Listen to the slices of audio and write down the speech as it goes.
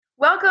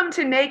Welcome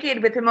to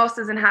Naked with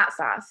Mimosas and Hot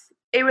Sauce,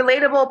 a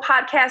relatable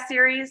podcast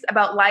series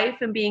about life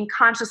and being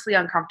consciously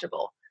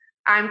uncomfortable.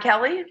 I'm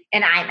Kelly.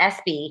 And I'm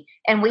SB.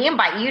 And we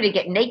invite you to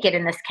get naked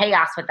in this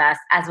chaos with us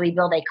as we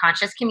build a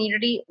conscious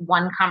community,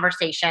 one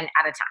conversation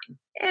at a time.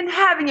 And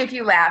having a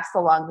few laughs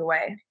along the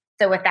way.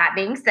 So with that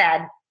being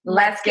said,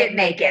 let's get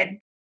naked.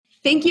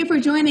 Thank you for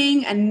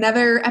joining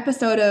another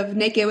episode of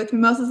Naked with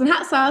Mimosas and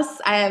Hot Sauce.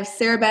 I have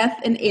Sarah Beth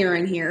and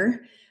Aaron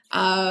here.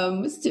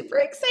 Super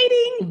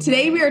exciting. Mm-hmm.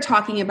 Today we are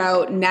talking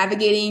about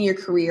navigating your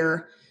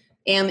career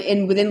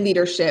and within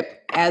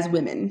leadership as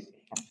women.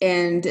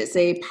 And it's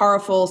a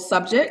powerful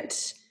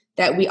subject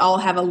that we all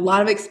have a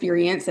lot of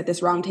experience at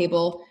this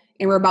roundtable,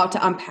 and we're about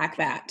to unpack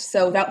that.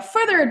 So without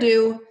further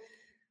ado,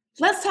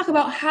 let's talk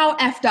about how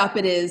effed up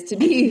it is to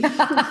be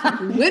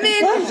women.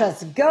 Let's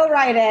just go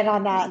right in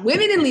on that.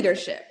 Women in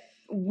leadership.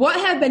 What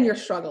have been your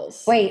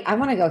struggles? Wait, I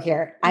want to go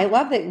here. I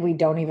love that we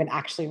don't even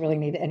actually really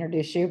need to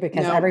introduce you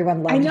because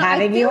everyone loves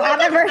having you on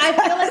the first. I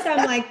feel like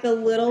I'm like the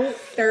little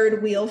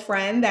third wheel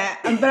friend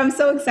but I'm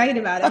so excited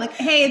about it. I'm like,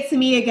 hey, it's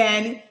me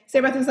again.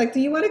 Sarah Beth was like,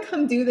 do you want to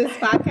come do this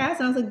podcast?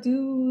 And I was like,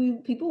 do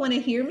people want to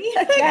hear me?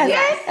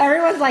 Yes.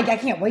 Everyone's like, I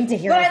can't wait to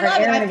hear it. But I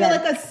love it. I feel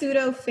like a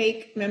pseudo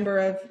fake member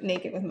of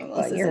Naked with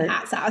Mimosas and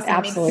Hot Sauce.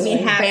 Absolutely. It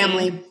makes me happy.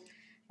 Family.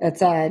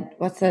 It's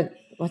what's a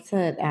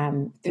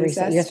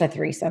threesome? Yes, a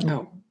threesome.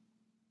 No.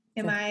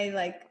 Am I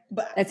like,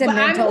 but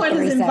I'm the one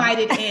who's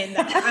invited in.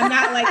 I'm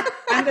not like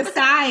on the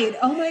side.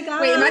 Oh my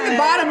God. Wait, am I at the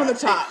bottom or the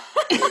top?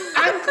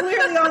 I'm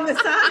clearly on the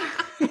side.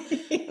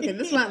 Okay,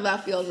 this went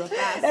left field real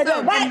fast. We've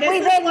been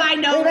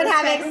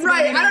having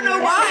right. I don't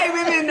know why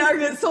women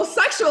are so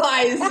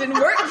sexualized in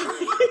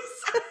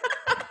workplace.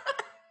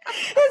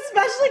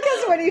 Especially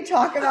because when you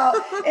talk about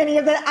any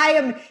of that,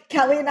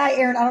 Kelly and I,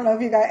 Aaron, I don't know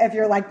if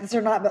you're like this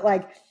or not, but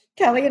like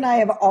Kelly and I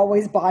have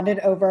always bonded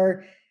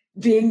over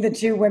being the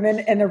two women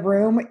in a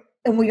room,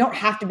 and we don't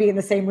have to be in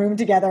the same room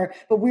together,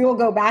 but we will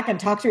go back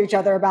and talk to each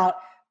other about,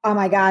 oh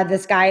my God,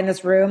 this guy in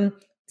this room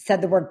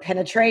said the word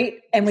penetrate,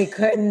 and we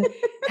couldn't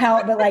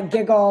help but like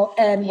giggle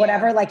and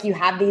whatever. Yeah. Like you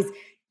have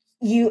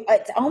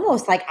it's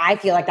almost like, I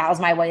feel like that was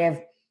my way of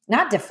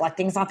not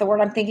deflecting. It's not the word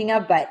I'm thinking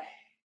of, but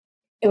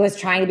it was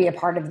trying to be a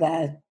part of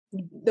the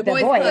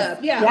boys club.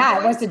 Yeah,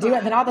 it was to do it.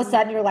 And then all of a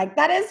sudden you're like,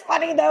 that is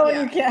funny though.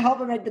 And you can't help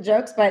but make the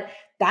jokes, but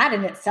that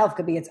in itself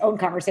could be its own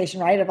conversation,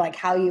 right? Of like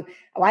why do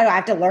I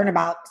have to learn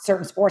about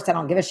certain sports I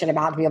don't give a shit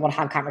about to be able to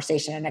have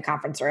conversation in a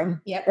conference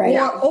room? Yep. Right.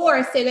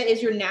 Or say that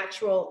is your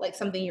natural, like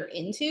something you're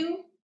into.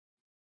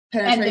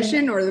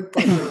 Penetration or the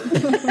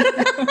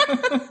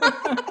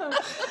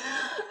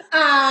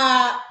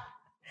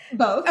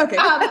both. Okay.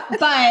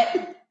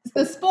 But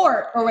the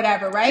sport or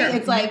whatever, right? Sure.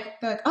 It's like,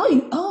 they're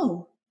like,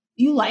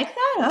 you like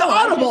that? The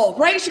audible,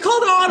 right? She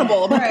called it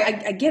audible.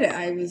 Right. I get it.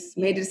 I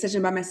made a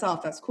decision by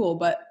myself. That's cool.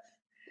 But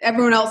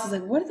everyone else is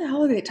like, what the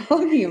hell are they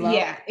talking about?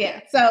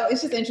 Yeah. So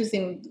it's just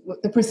interesting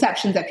the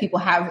perceptions that people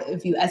have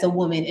of you as a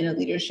woman in a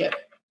leadership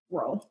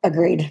role.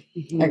 Agreed.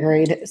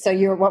 So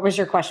what was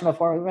your question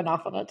before we went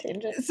off on a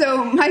tangent?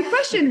 So my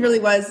question really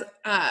was,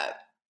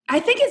 I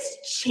think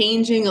it's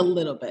changing a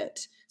little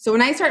bit. So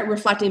when I started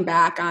reflecting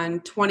back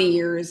on 20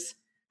 years,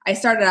 I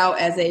started out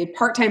as a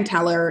part-time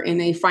teller in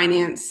a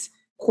finance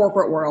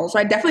corporate world. So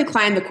I definitely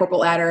climbed the corporate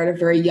ladder at a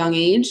very young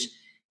age.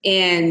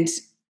 And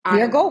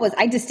your goal was,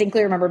 I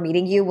distinctly remember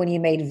meeting you when you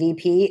made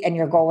VP, and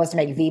your goal was to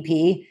make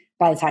VP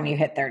by the time you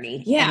hit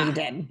 30. Yeah. And you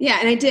did. Yeah.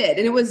 And I did.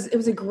 And it was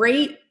a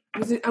great,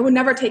 I would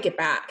never take it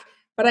back.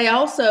 But I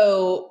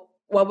also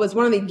was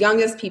one of the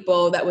youngest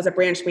people that was a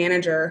branch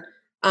manager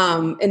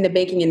in the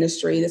banking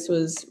industry. This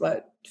was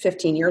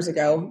 15 years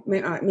ago,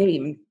 maybe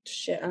even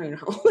I don't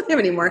know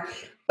anymore.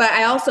 But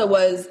I also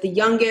was the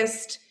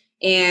youngest,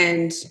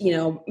 and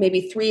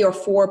maybe 3 or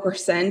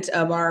 4%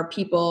 of our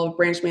people,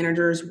 branch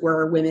managers,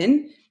 were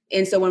women.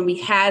 And so when we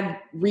had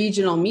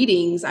regional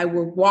meetings, I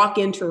would walk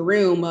into a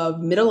room of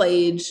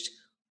middle-aged,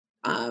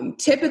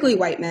 typically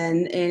white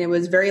men, and it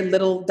was very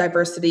little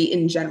diversity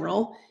in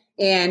general.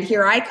 And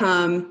here I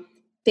come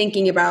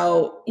thinking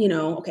about,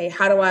 okay,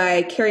 how do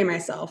I carry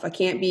myself? I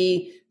can't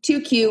be too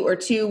cute or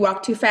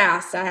walk too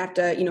fast. I have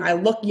to, I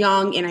look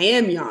young and I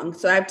am young.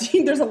 So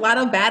there's a lot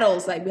of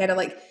battles. Like we had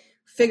to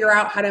figure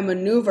out how to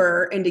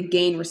maneuver and to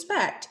gain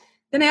respect.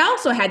 Then I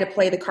also had to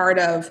play the card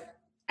of,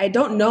 I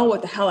don't know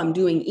what the hell I'm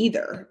doing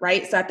either,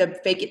 right? So I have to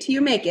fake it till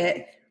you make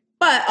it,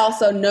 but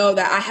also know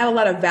that I have a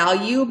lot of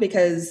value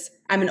because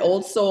I'm an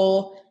old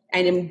soul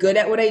and I'm good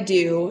at what I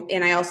do.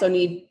 And I also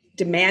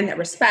demand that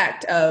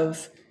respect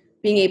of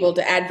being able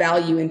to add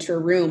value into a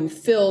room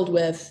filled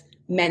with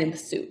men in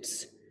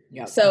suits.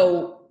 Yep.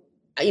 So,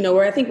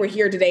 I think we're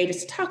here today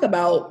just to talk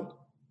about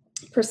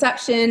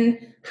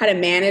perception, how to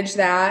manage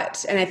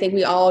that. And I think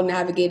we all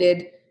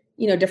navigated,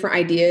 different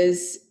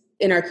ideas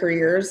in our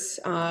careers.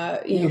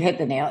 You hit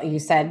the nail. You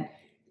said,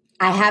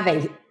 I have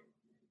a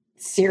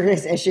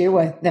serious issue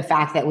with the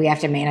fact that we have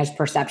to manage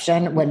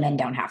perception when men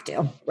don't have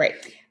to. Right.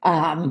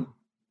 I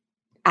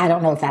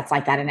don't know if that's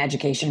like that in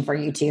education for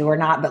you too or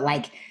not,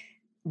 but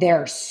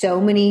there are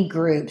so many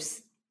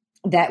groups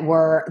that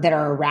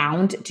are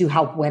around to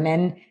help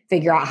women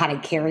figure out how to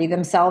carry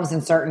themselves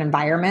in certain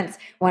environments,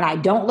 when I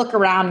don't look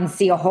around and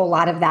see a whole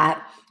lot of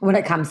that when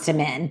it comes to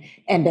men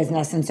in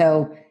business. And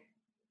so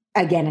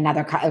again,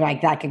 another,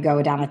 like, that could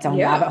go down its own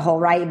rabbit hole,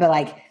 right? But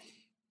like,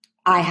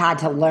 I had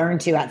to learn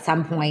to, at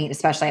some point,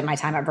 especially at my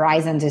time at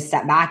Verizon, to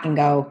step back and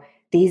go,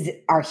 these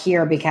are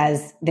here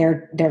because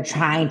they're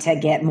trying to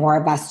get more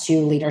of us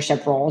to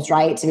leadership roles,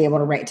 right? To be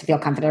able to feel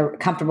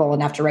comfortable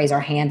enough to raise our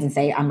hands and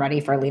say, I'm ready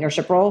for a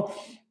leadership role.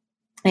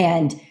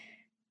 And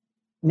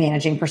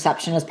managing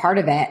perception is part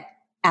of it,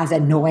 as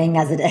annoying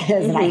as it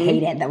is. And I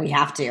hate it that we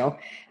have to.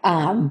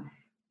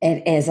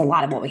 It is a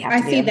lot of what we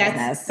have to do in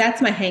business.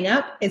 That's my hang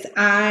up, is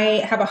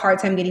I have a hard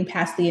time getting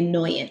past the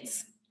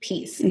annoyance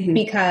piece,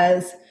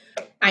 because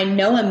I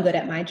know I'm good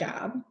at my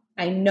job.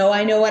 I know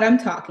what I'm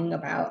talking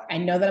about. I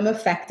know that I'm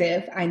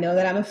effective. I know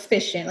that I'm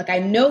efficient. Like, I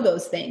know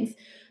those things.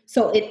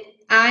 So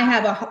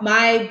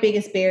my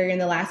biggest barrier in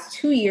the last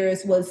 2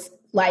 years was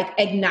like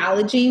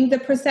acknowledging the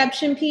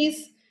perception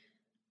piece.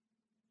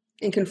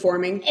 And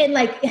conforming. And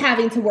like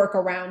having to work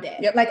around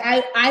it. Yep. Like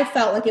I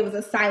felt like it was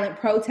a silent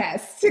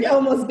protest to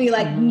almost be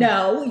like,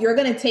 no, you're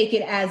going to take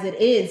it as it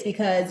is,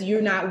 because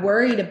you're not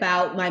worried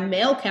about my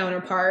male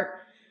counterpart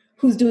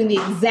who's doing the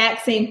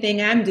exact same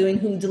thing I'm doing,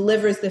 who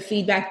delivers the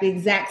feedback the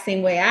exact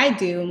same way I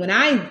do. And when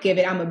I give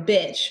it, I'm a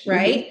bitch,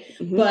 right?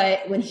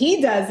 But when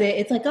he does it,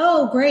 it's like,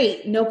 oh,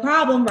 great, no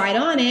problem, right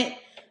on it.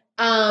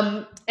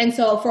 And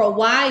so for a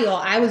while,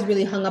 I was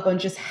really hung up on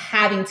just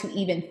having to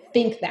even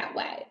think that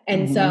way.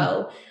 And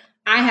so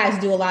I had to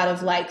do a lot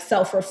of like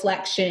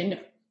self-reflection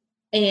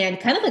and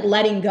kind of like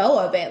letting go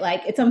of it.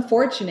 Like, it's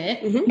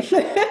unfortunate,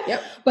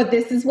 but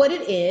this is what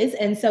it is.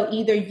 And so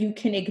either you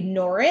can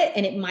ignore it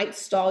and it might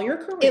stall your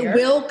career. It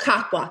will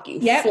cock block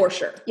you for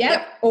sure.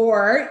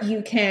 Or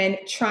you can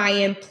try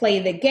and play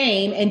the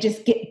game and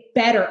just get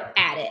better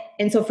at it.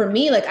 And so for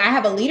me, like, I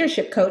have a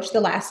leadership coach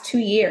the last 2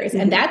 years,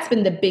 and that's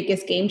been the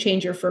biggest game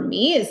changer for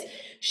me. Is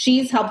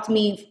she's helped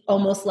me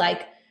almost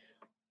like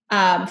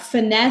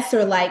finesse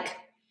or like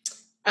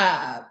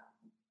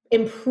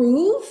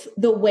improve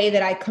the way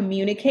that I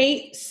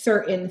communicate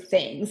certain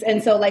things.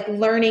 And so like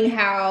learning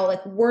how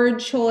like word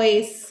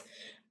choice,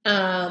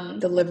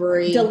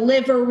 delivery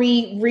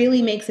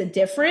really makes a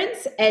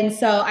difference. And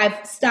so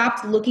I've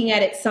stopped looking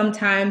at it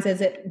sometimes as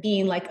it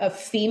being like a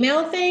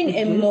female thing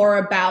and more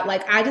about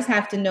like, I just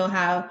have to know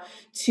how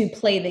to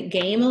play the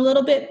game a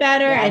little bit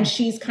better. And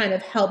she's kind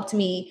of helped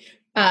me,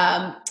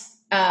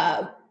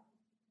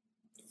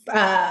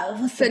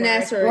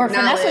 finesse or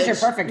finesse is your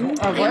perfect word.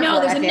 I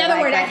know, there's another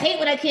word. Like I hate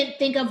when I can't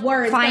think of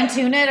words. Fine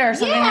tune it or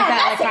something like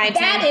that. Like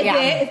that is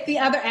it. It's the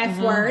other F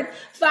word.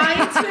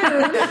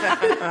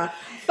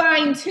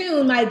 Fine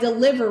tune my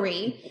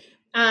delivery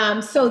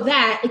so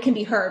that it can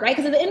be heard, right?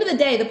 Because at the end of the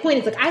day, the point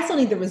is like, I still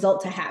need the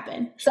result to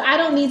happen. So I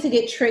don't need to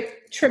get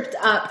tripped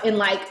up in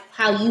like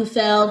how you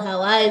felt,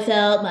 how I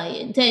felt, my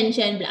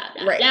intention, blah,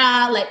 blah,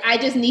 blah. Like, I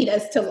just need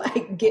us to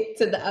like get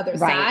to the other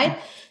side.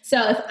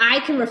 So if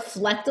I can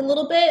reflect a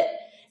little bit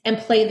and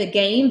play the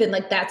game, then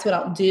like that's what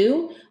I'll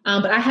do.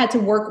 But I had to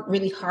work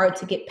really hard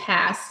to get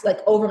past like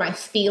over my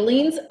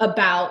feelings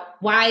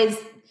about why is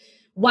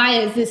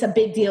this a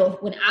big deal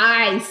when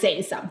I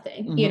say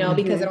something, you know,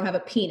 because I don't have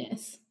a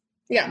penis.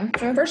 Yeah,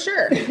 for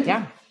sure.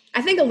 Yeah.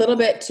 I think a little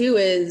bit too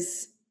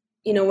is,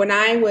 you know, when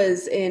I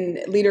was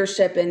in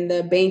leadership in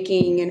the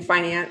banking and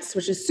finance,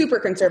 which is super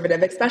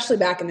conservative, especially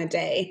back in the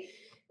day,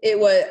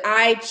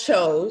 I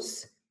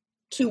chose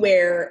to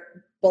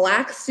wear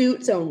black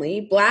suits only,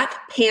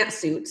 black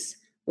pantsuits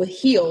with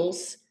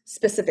heels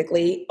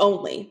specifically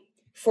only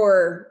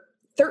for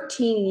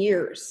 13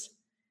 years.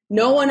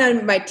 No one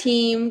on my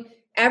team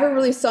ever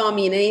really saw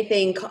me in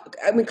anything.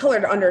 I mean,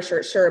 colored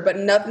undershirts, sure, but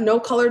no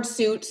colored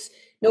suits,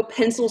 no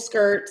pencil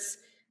skirts.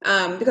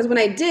 Because when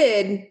I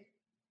did,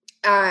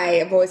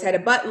 I've always had a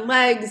button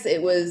legs.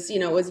 It was, you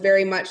know, it was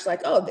very much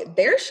like, oh,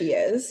 there she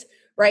is,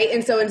 right?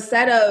 And so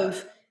instead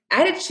of, I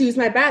had to choose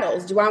my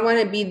battles. Do I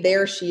want to be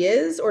there she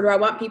is, or do I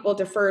want people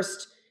to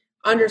first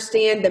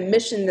understand the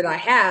mission that I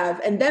have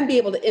and then be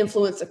able to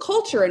influence the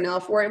culture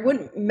enough where it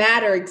wouldn't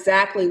matter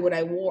exactly what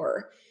I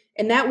wore?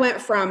 And that went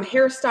from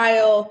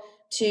hairstyle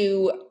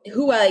to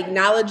who I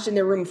acknowledged in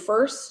the room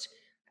first.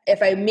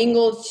 If I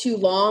mingled too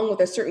long with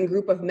a certain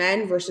group of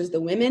men versus the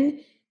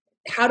women,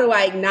 how do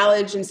I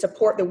acknowledge and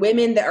support the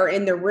women that are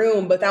in the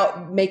room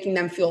without making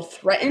them feel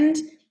threatened?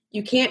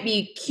 You can't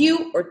be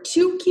cute or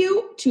too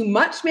cute, too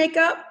much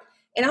makeup.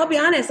 And I'll be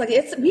honest, like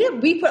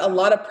we put a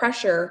lot of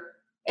pressure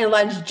and a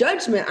lot of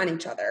judgment on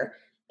each other.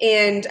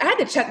 And I had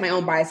to check my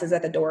own biases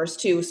at the doors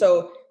too.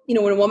 So, you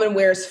know, when a woman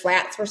wears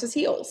flats versus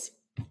heels,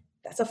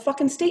 that's a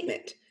fucking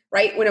statement,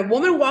 right? When a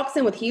woman walks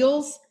in with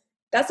heels,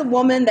 that's a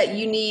woman that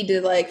you need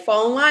to like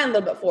fall in line a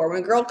little bit for. When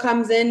a girl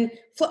comes in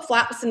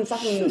flip-flops and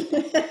fucking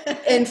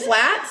in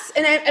flats,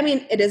 and I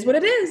mean, it is what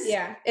it is.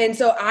 Yeah. And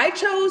so I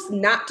chose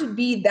not to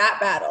be that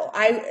battle.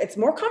 It's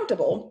more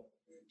comfortable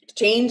to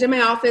change in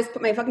my office,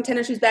 put my fucking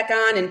tennis shoes back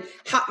on and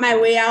hop my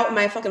way out in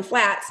my fucking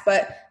flats,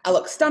 but I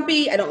look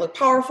stumpy, I don't look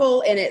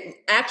powerful, and it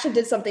actually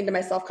did something to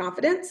my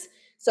self-confidence.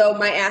 So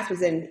my ass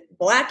was in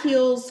black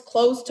heels,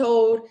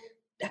 closed-toed,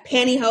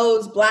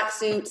 pantyhose, black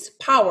suits,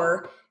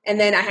 power. And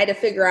then I had to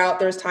figure out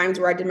there's times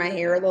where I did my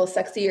hair a little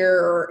sexier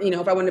or,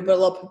 if I wanted to put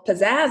a little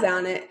pizzazz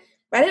on it.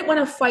 But I didn't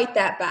want to fight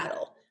that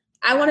battle.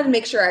 I wanted to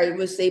make sure I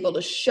was able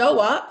to show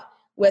up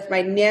with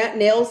my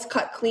nails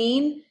cut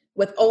clean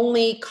with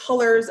only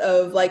colors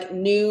of like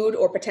nude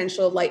or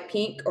potential light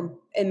pink,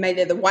 and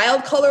the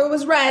wild color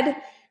was red,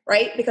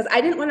 right? Because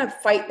I didn't want to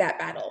fight that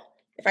battle.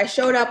 If I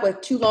showed up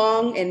with too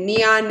long and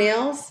neon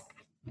nails,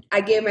 I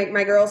give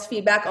my girls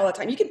feedback all the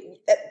time.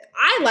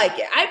 I like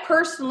it. I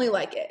personally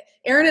like it.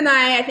 Erin and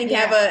I think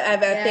have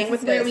a thing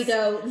with this.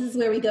 This is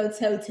where we go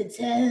toe to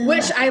toe,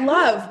 which I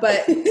love.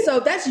 But so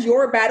that's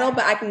your battle.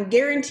 But I can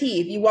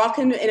guarantee if you walk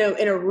in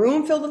a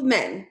room filled with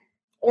men,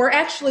 or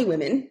actually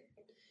women,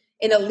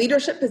 in a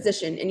leadership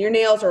position, and your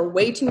nails are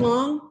way too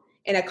long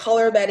and a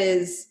color that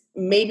is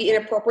maybe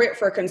inappropriate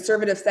for a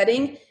conservative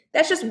setting,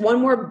 that's just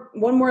one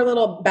more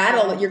little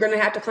battle that you're going to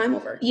have to climb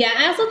over. Yeah,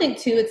 I also think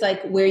too, it's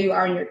like where you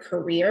are in your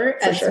career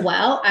as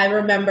well. I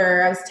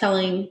remember I was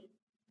telling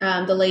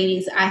the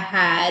ladies, I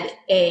had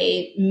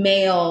a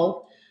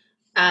male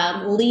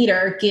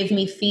leader give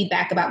me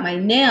feedback about my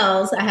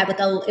nails. I had it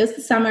was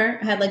the summer.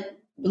 I had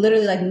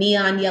literally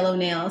neon yellow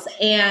nails,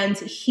 and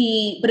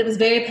but it was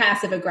very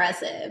passive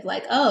aggressive.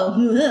 Like, oh,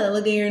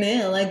 look at your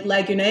nail,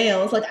 like your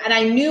nails. And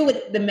I knew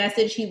what the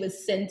message he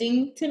was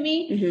sending to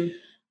me. Mm-hmm.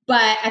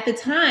 But at the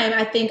time,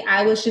 I think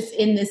I was just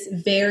in this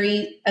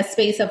a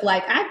space of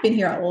I've been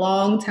here a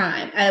long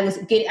time. I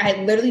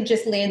had literally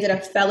just landed a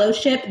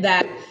fellowship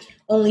that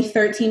only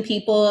 13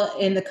 people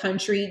in the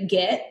country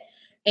get.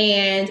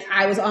 And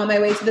I was on my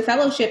way to the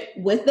fellowship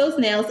with those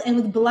nails and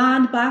with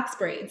blonde box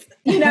braids.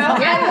 I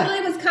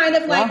literally was kind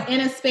of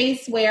in a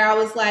space where I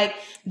was like,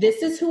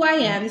 this is who I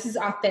am. This is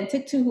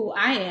authentic to who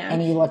I am.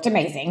 And you looked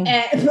amazing.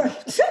 And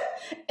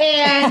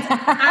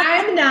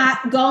I'm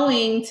not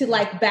going to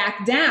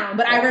back down.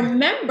 But I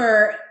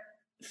remember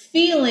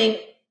feeling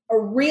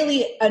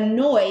really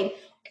annoyed,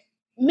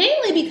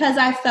 mainly because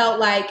I felt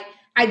like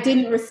I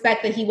didn't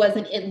respect that he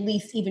wasn't at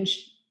least even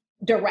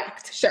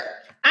direct. Sure.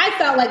 I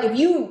felt like if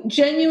you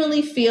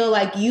genuinely feel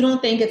like you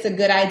don't think it's a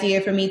good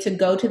idea for me to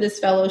go to this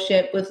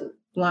fellowship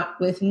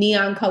with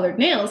neon colored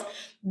nails,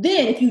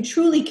 then if you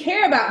truly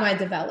care about my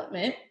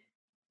development,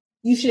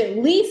 you should at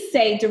least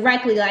say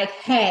directly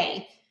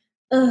hey,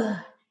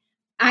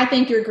 I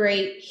think you're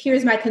great.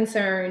 Here's my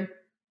concern.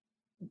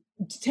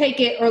 Take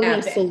it or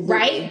leave it,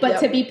 right? But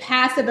to be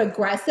passive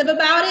aggressive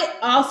about it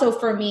also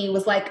for me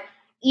was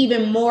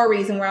even more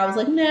reason where I was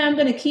I'm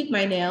going to keep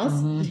my nails.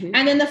 Mm-hmm.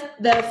 And then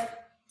the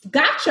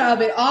gotcha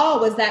of it all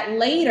was that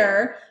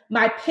later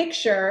my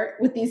picture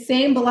with these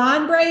same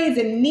blonde braids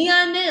and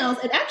neon nails,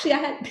 and actually I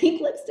had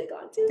pink lipstick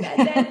on too that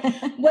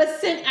day, was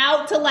sent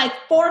out to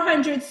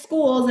 400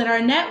 schools in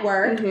our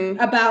network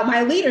about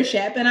my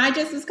leadership. And I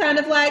just was kind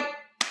of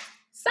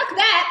suck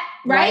that,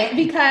 right?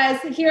 Because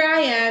here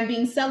I am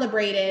being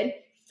celebrated.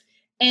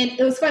 And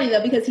it was funny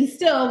though, because he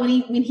still,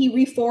 when he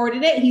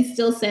re-forwarded it, he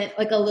still sent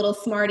a little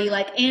smarty,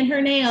 and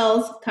her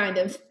nails kind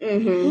of, so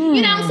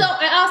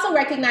I also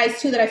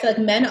recognize too that I feel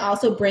men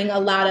also bring a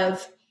lot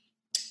of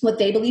what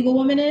they believe a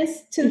woman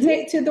is to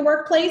the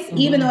workplace,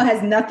 even though it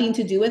has nothing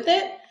to do with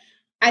it.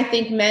 I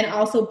think men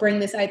also bring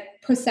this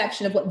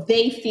perception of what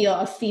they feel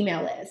a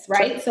female is,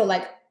 right? Sure.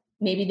 So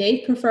maybe they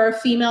prefer a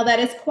female that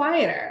is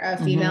quieter,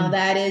 a female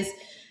that is,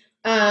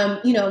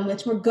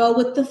 much more go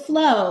with the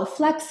flow,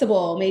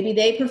 flexible. Maybe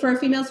they prefer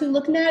females who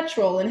look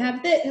natural and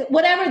have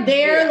whatever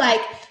their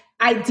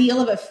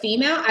ideal of a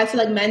female. I feel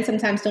like men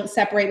sometimes don't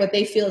separate what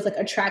they feel is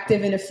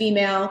attractive in a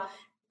female,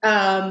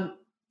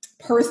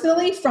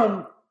 personally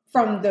from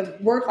the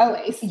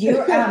workplace.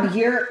 You're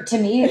to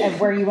me,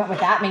 where you went with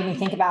that made me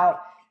think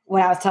about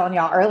what I was telling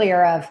y'all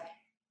earlier of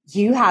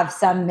you have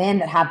some men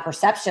that have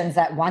perceptions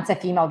that once a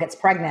female gets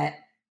pregnant,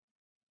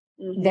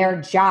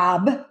 their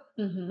job,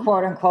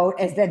 quote unquote,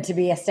 is then to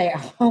be a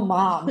stay-at-home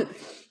mom.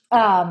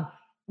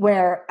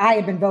 Where I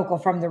have been vocal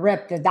from the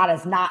rip that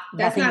is not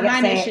that's not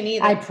my mission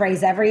either. I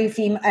praise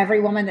every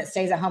woman that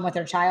stays at home with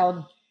their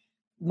child.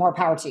 More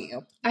power to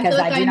you, because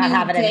I do not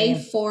have it.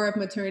 Day 4 of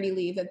maternity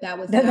leave that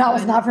was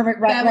not for me.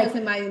 Right? That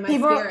wasn't my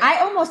spirit. I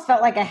almost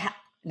felt like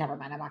never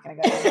mind. I'm not going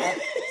to go there.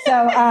 So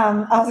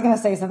I was going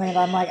to say something, and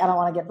I'm I don't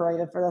want to get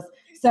berated for this.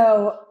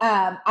 So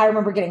I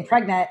remember getting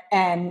pregnant,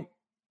 and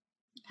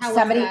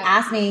somebody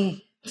asked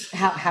me.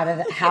 How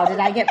did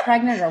I get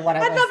pregnant or what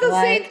I thought the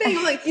same thing.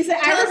 You said,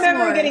 I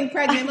remember getting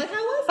pregnant. How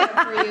was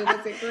that for you?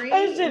 Was it great?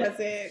 Was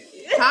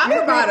it top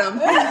or bottom?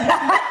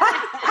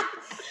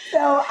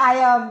 So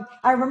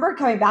I remember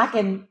coming back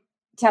and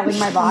telling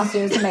my boss,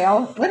 who was a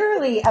male,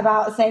 literally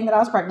about saying that I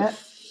was pregnant.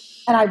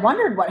 And I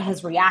wondered what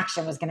his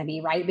reaction was going to be,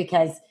 right?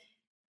 Because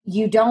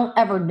you don't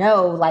ever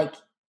know,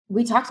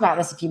 we talked about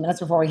this a few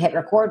minutes before we hit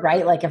record,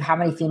 right? Of how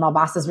many female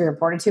bosses we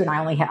reported to. And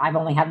I've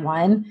only had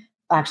one.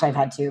 Actually, I've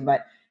had two,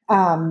 but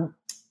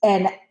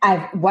and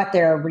what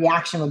their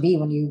reaction would be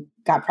when you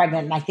got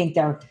pregnant. And I think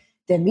the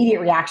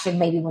immediate reaction,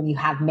 maybe when you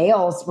have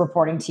males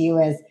reporting to you,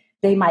 is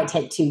they might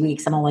take 2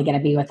 weeks. I'm only going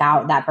to be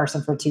without that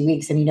person for 2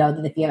 weeks. And you know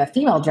that if you have a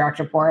female direct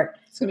report,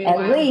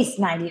 at least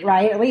 90,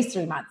 right? At least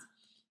 3 months.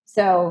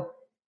 So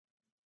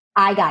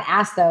I got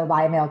asked though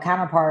by a male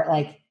counterpart,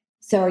 like,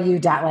 so are you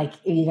going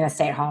to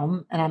stay at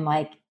home? And I'm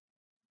like,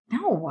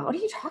 no, what are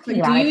you talking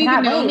about? Do you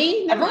even know wait.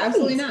 me? No,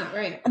 absolutely not.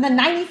 Right. And the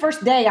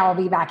 91st day I'll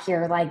be back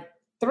here, like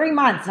 3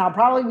 months, and I'll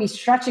probably be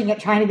stretching it,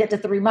 trying to get to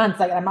 3 months.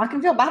 Like, I'm not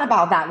going to feel bad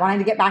about that, wanting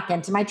to get back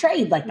into my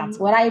trade. Like, that's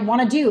what I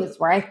want to do. It's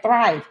where I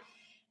thrive.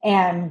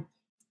 And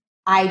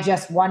I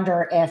just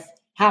wonder if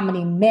how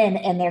many men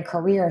in their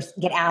careers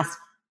get asked,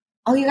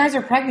 oh, you guys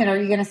are pregnant. Are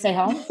you going to stay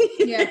home?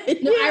 Yeah.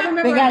 No, I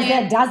remember because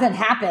it doesn't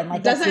happen.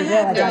 Like, it doesn't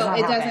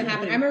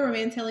happen. I remember a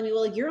man telling me,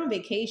 well, you're on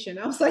vacation.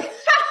 I was like,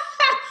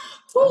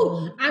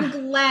 ooh,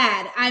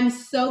 I'm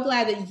so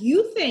glad that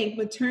you think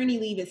maternity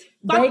leave is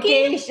fucking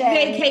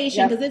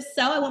vacation. Because if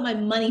so, I want my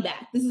money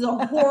back. This is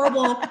a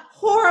horrible,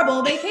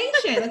 horrible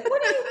vacation. Like,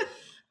 what are you?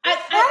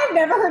 I've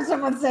never heard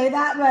someone say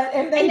that, but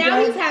if they and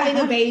now he's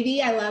having a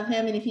baby. I love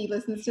him, and if he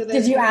listens to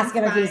this, did you ask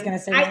him if he was going to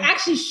say that? I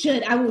actually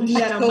should. I will do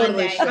that on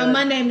Monday. Should. On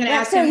Monday, I'm going to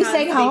ask so him. So he's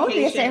staying home? Do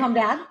you stay home,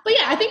 Dad? But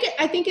yeah, I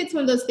think it's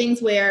one of those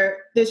things where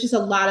there's just a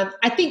lot of.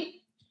 I think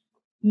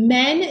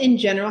men in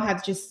general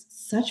have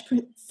just such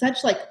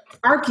like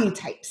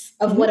archetypes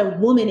of what a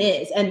woman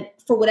is, and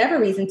for whatever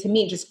reason, to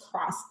me, it just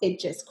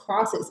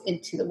crosses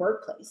into the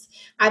workplace.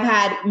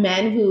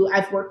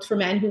 I've worked for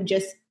men who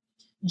just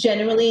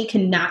generally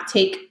cannot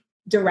take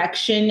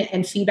direction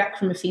and feedback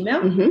from a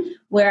female,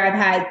 where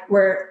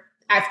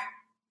I've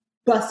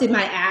busted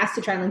my ass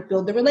to try and like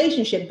build the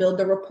relationship, build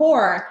the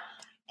rapport,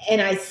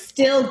 and I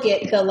still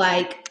get the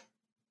like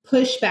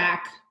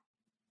pushback,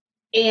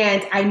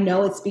 and I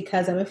know it's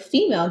because I'm a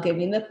female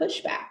giving the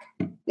pushback.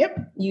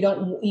 Yep. You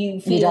don't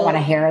want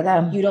to hear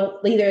them. You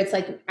don't either. It's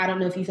like, I don't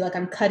know if you feel like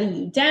I'm cutting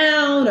you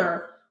down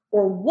or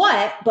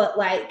what, but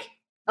like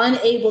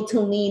unable to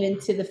lean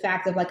into the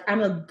fact of like,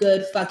 I'm a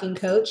good fucking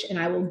coach and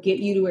I will get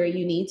you to where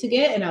you need to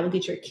get, and I will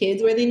get your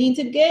kids where they need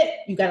to get.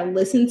 You got to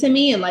listen to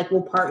me, and like,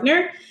 we'll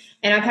partner.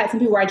 And I've had some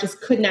people where I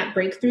just could not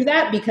break through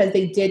that because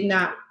they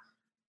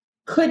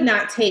could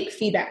not take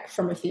feedback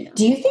from a female.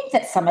 Do you think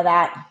that some of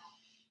that,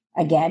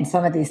 again,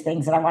 some of these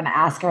things that I want to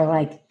ask are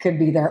like, could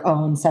be their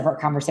own separate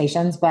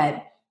conversations,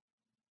 but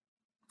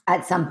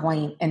at some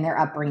point in their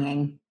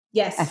upbringing,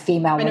 yes, a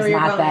female was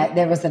not that.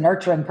 There was the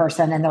nurturing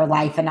person in their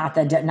life, and not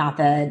the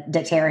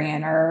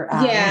dictarian or.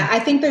 Yeah, I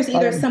think there's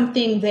either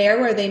something there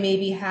where they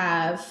maybe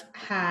have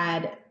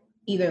had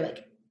either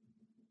like,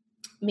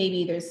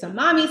 maybe there's some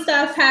mommy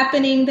stuff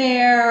happening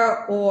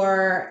there,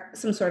 or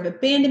some sort of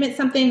abandonment,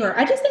 something. Or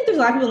I just think there's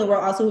a lot of people in the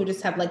world also who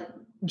just have like,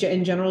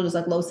 in general, just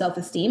like low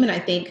self-esteem, and I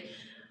think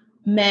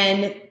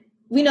men.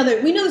 We know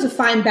there's a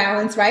fine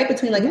balance, right,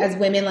 between like as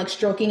women, like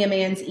stroking a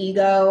man's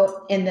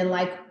ego, and then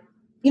like,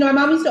 you know, my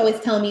mom used to always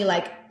tell me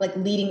like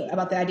leading,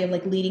 about the idea of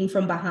like leading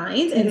from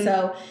behind. And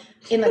so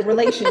in like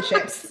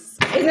relationships,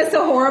 is this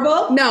so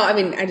horrible? No, I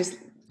mean,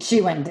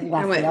 she went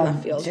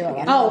left field.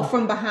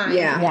 From behind.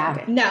 Yeah.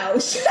 Okay. No.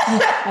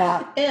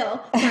 Ill.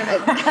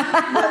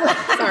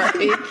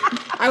 Sorry.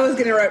 I was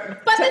going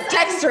to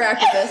text her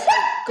after this.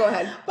 Go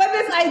ahead. But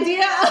this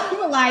idea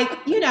of like,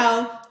 you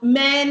know,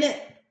 men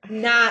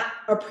not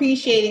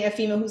appreciating a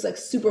female who's like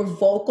super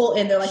vocal,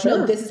 and they're like,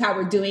 no, this is how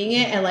we're doing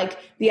it. And like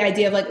the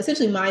idea of like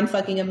essentially mind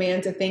fucking a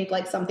man to think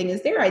like something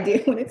is their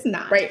idea when it's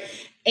not. Right.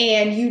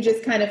 And you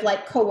just kind of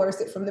like coerce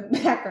it from the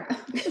background.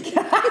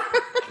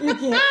 You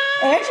can't.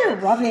 And you're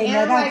rubbing.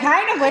 And like, I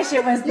kind of wish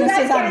it was this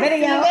is on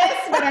video.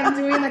 But I'm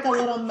doing like a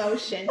little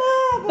motion.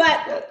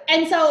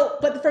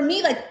 But for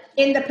me, like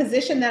in the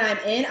position that I'm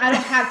in, I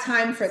don't have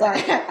time for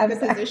that.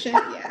 Position.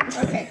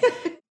 Yeah. Okay.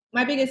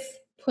 My biggest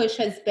push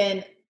has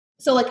been,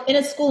 so like I'm in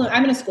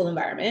a school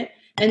environment.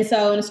 And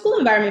so in a school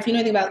environment, if you know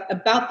anything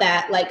about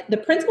that, like the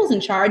principal's in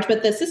charge,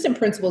 but the assistant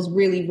principals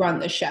really run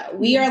the show.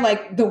 We are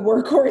like the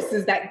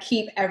workhorses that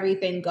keep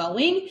everything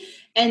going.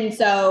 And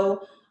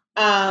so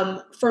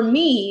for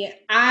me,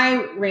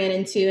 I ran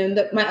into, and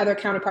my other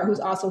counterpart who's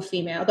also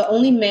female, the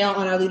only male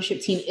on our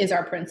leadership team is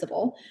our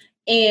principal,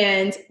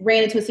 and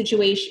ran into a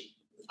situation,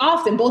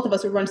 often both of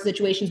us would run into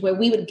situations where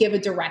we would give a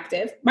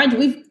directive. Mind you,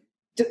 we've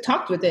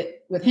talked with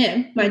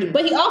him, mind you,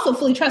 but he also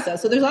fully trusts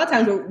us. So there's a lot of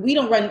times where we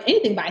don't run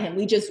anything by him.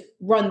 We just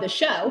run the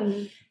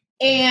show.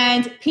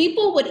 And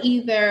people would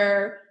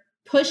either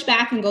push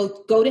back and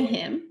go to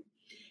him.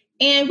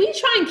 And we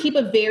try and keep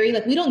a very,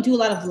 like, we don't do a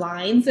lot of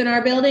lines in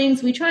our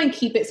buildings. We try and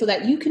keep it so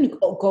that you can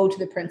go to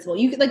the principal.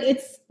 You like,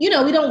 it's, you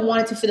know, we don't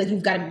want it to feel like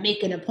you've got to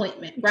make an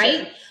appointment,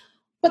 right? Sure.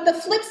 But the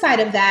flip side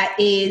of that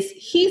is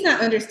he's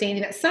not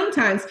understanding that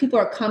sometimes people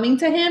are coming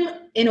to him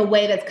in a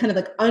way that's kind of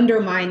like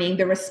undermining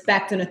the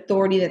respect and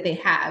authority that they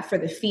have for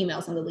the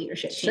females on the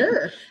leadership team.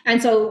 Sure.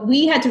 And so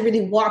we had to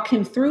really walk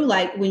him through,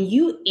 like, when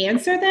you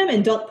answer them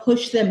and don't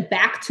push them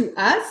back to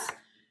us,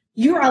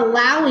 you're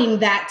allowing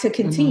that to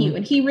continue.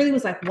 And he really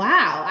was like,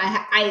 wow,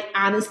 I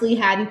honestly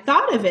hadn't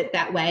thought of it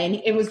that way.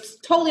 And it was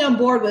totally on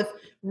board with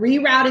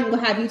rerouting. We'll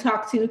have you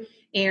talk to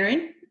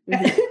Aaron.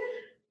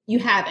 You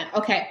haven't.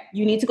 Okay.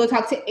 You need to go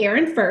talk to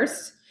Aaron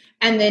first.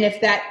 And then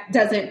if that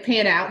doesn't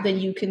pan out, then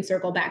you can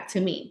circle back to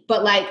me.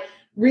 But like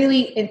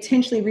really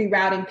intentionally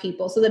rerouting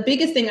people. So the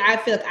biggest thing I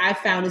feel like I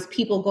found is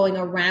people going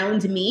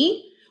around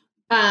me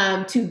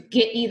to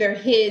get either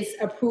his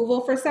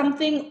approval for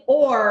something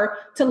or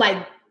to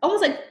like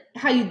almost like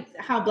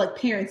how like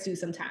parents do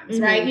sometimes,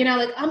 right? You know,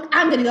 like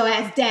I'm gonna go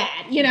ask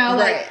dad, you know,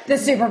 like the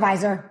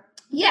supervisor.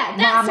 Yeah,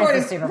 that sort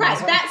of right,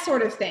 that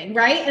sort of thing,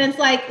 right? And it's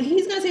like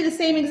he's gonna say the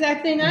same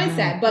exact thing I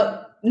said,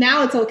 but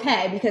now it's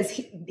okay because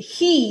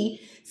he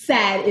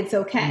said it's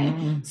okay.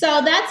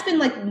 So that's been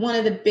like one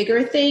of the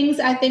bigger things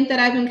I think that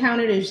I've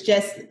encountered is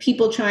just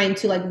people trying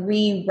to like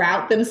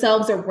reroute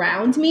themselves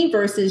around me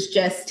versus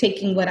just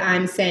taking what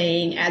I'm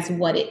saying as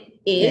what it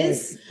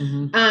is.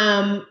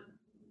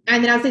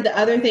 And then I'll say the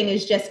other thing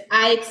is just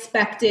I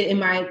expected in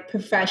my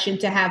profession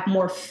to have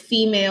more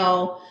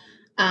female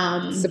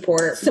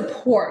support.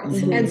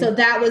 And so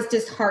that was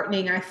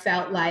disheartening, I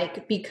felt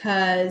like,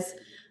 because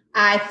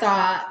I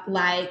thought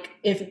like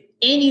if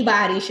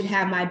anybody should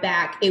have my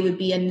back, it would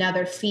be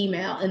another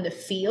female in the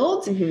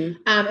field. And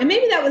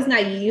maybe that was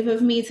naive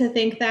of me to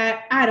think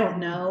that. I don't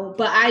know.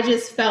 But I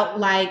just felt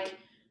like,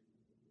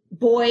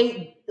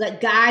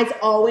 guys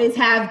always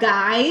have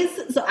guys.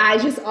 So I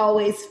just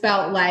always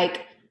felt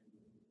like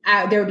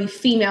there would be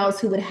females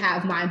who would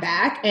have my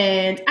back.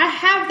 And I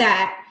have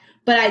that,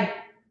 but I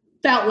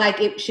felt like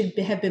it should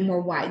have been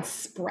more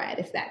widespread,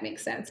 if that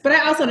makes sense. But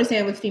I also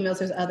understand with females,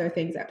 there's other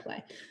things at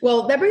play.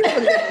 Well, that brings up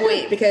a good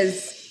point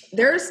because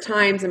there's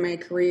times in my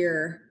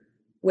career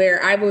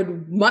where I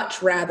would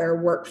much rather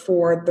work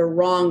for the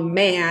wrong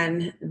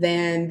man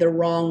than the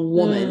wrong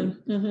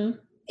woman.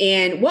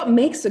 And what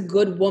makes a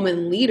good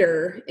woman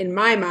leader, in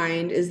my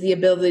mind, is the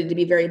ability to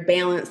be very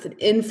balanced and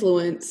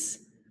influence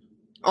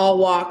all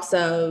walks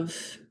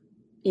of,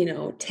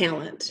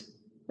 talent,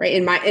 right?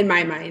 In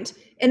my mind.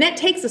 And that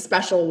takes a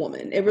special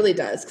woman. It really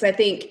does. Because I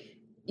think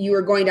you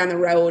are going down the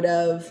road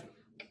of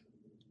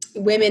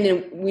women,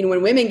 and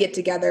when women get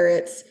together,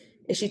 is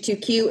she too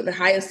cute?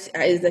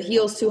 Is the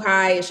heels too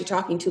high? Is she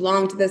talking too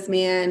long to this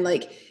man?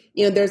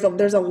 There's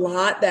a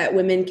lot that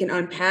women can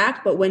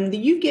unpack. But when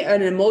you get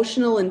an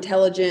emotional,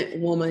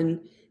 intelligent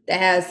woman that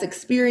has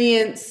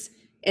experience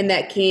and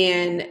that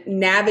can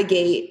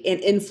navigate and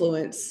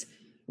influence,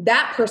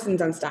 that person's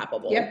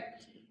unstoppable. Yep.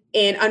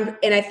 And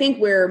I think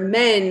where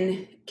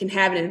men can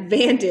have an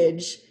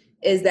advantage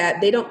is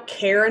that they don't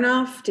care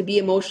enough to be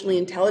emotionally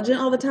intelligent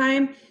all the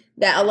time,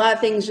 that a lot of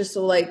things just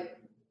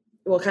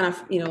will kind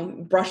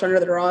of, brush under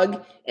the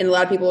rug, and a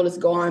lot of people will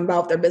just go on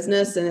about their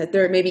business, and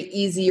they're maybe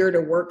easier to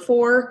work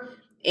for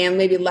and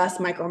maybe less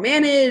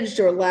micromanaged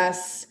or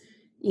less,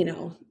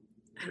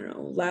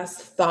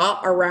 less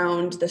thought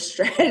around the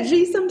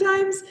strategy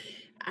sometimes.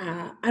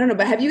 I don't know,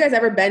 but have you guys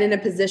ever been in a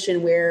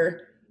position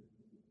where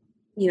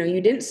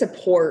you didn't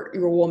support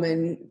your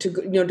woman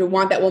to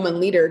want that woman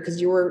leader because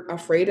you were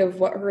afraid of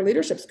what her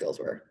leadership skills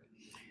were?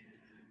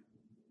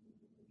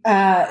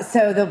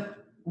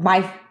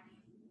 My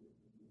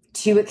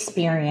two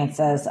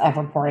experiences of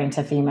reporting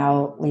to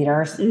female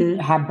leaders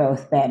have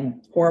both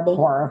been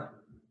horror.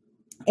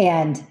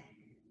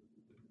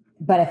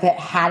 But if it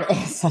had,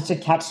 it's such a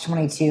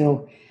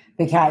catch-22,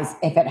 because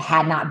if it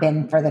had not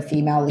been for the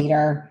female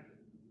leader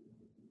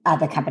at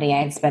the company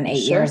I had spent 8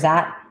 years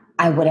at,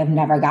 I would have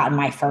never gotten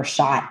my first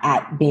shot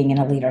at being in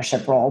a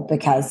leadership role,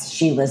 because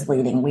she was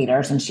leading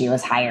leaders and she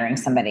was hiring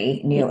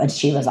somebody new, and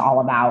she was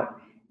all about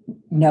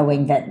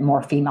knowing that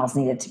more females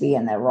needed to be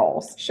in their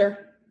roles. Sure.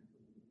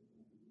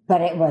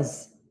 But it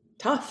was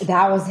tough.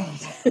 That was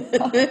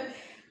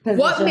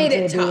what made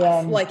it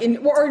tough?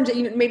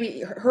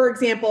 Maybe her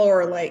example,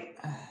 or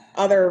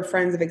other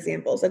friends of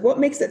examples. What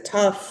makes it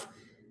tough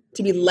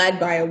to be led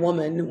by a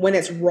woman when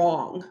it's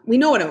wrong? We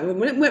know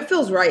when it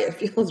feels right, it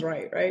feels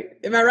right, right?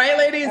 Am I right,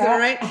 ladies? Am I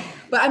right?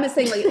 But I'm just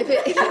saying, if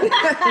it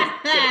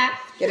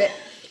get it.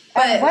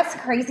 But what's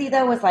crazy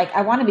though is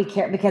I want to be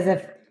careful, because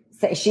if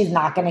she's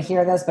not going to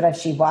hear this, but if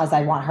she was,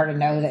 I want her to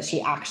know that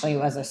she actually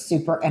was a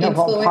super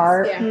integral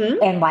part,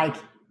 and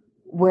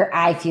where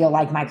I feel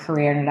like my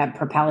career ended up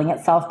propelling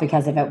itself,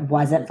 because if it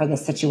wasn't for the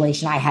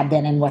situation I had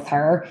been in with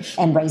her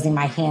and raising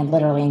my hand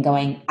literally and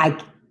going,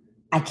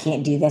 I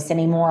can't do this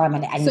anymore. I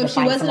need to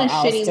find someone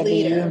else to be. So she wasn't a shitty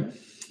leader.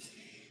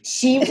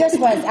 She just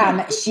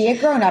was. She had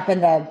grown up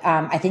in the.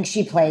 I think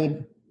she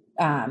played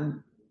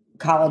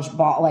college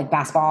ball,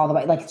 basketball, all the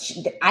way.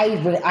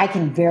 I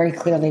can very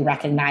clearly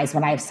recognize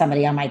when I have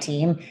somebody on my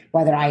team,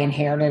 whether I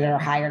inherited it or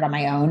hired on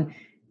my own,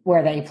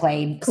 where they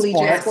played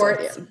collegiate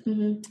sports.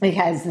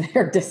 Because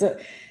they're just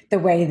the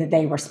way that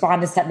they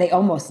respond to stuff. They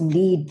almost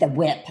need the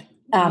whip.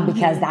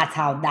 Because that's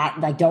how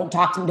don't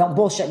talk to me, don't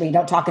bullshit me,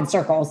 don't talk in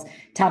circles,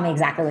 tell me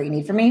exactly what you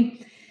need from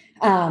me.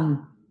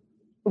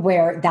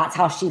 Where that's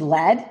how she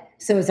led.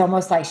 So it was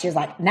almost like she was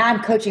now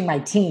I'm coaching my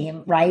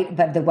team, right?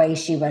 But the way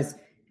she was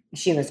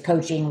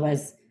coaching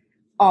was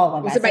all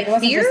of us. It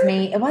wasn't fear? Just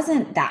me. It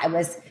wasn't that. It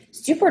was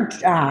super,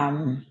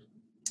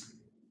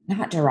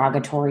 not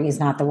derogatory is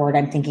not the word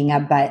I'm thinking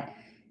of, but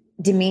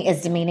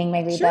demeaning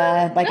maybe. Sure.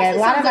 A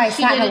lot of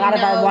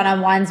our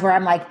one-on-ones where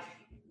I'm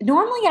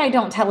normally I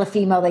don't tell a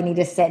female they need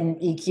to sit in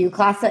EQ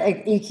class,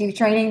 EQ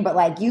training, but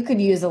like you could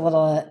use a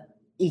little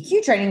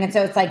EQ training. And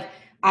so it's like,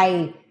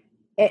 that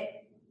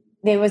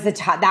was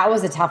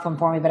a tough one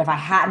for me. But if I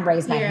hadn't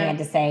raised my hand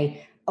to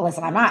say,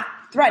 listen, I'm not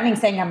threatening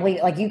saying I'm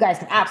leaving, like you guys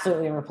can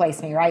absolutely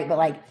replace me. Right. But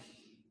like,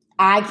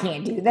 I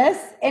can't do this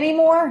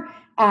anymore.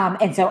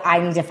 And so I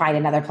need to find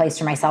another place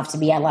for myself to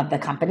be. I love the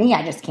company.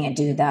 I just can't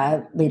do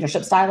the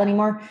leadership style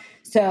anymore.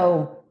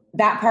 So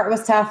that part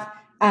was tough.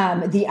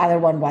 The other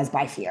one was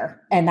by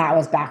fear, and that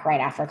was back right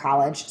after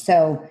college.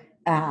 So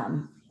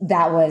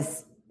that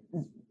was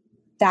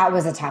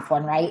a tough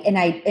one, right?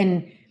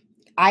 And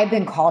I've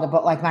been called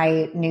about like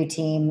my new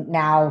team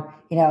now.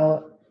 You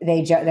know,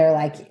 they're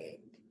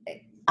like,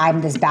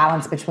 I'm this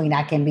balance between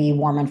I can be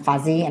warm and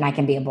fuzzy and I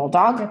can be a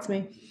bulldog. That's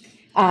me.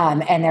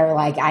 And they're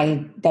like,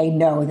 they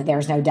know that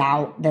there's no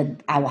doubt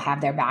that I will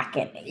have their back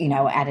at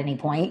any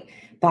point.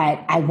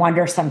 But I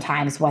wonder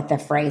sometimes what the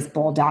phrase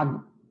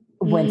bulldog,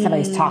 when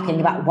somebody's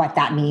talking about what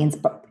that means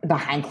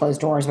behind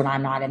closed doors when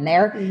I'm not in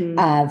there,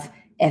 of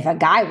if a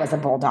guy was a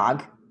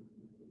bulldog,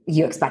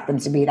 you expect them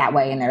to be that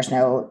way. And there's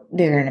no,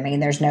 you know what I mean?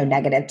 There's no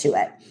negative to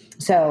it.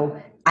 So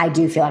I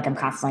do feel like I'm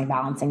constantly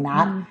balancing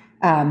that.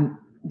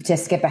 To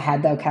skip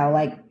ahead though, Kel,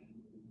 like,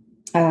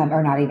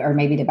 or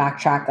maybe to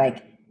backtrack,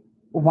 like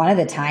one of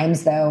the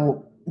times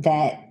though,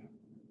 that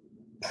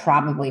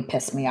probably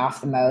pissed me off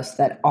the most,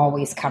 that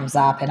always comes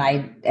up. And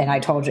I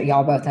told you,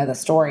 y'all both know the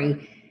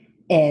story,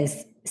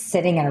 is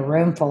sitting in a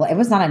room full. It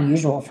was not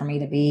unusual for me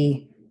to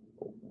be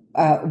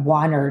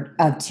one or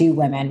of two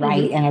women,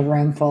 right, in a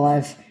room full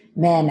of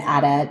men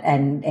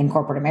in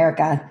corporate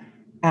America.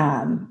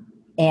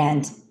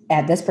 And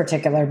at this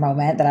particular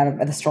moment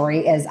the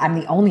story is, I'm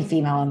the only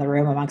female in the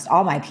room amongst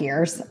all my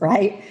peers,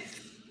 right?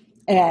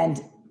 And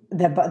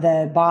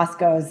the boss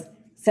goes,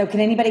 so can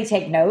anybody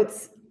take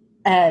notes?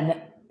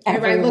 And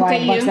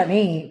everyone looks at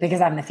me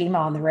because I'm the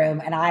female in the room,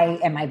 and I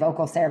am my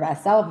vocal Sarah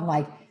self. I'm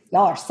like,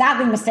 y'all are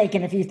sadly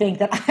mistaken if you think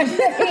that I'm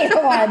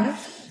the one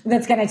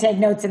that's going to take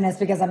notes in this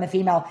because I'm the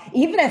female.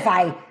 Even if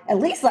at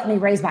least let me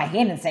raise my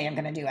hand and say I'm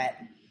going to do it.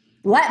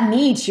 Let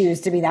me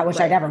choose to be that,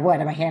 which I never would.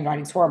 And my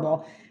handwriting's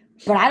horrible.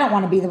 But I don't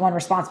want to be the one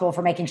responsible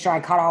for making sure I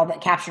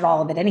captured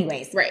all of it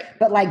anyways. Right.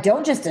 But like,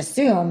 don't just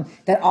assume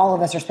that all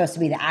of us are supposed to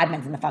be the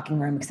admins in the fucking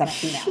room because I'm a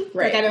female.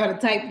 Right. Like I know how to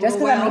type. Just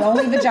because I'm the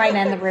only vagina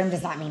in the room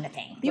does not mean a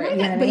thing. You know but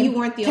what I mean? you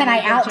weren't the Can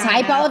only I out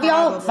type all of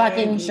y'all? probably.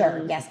 Fucking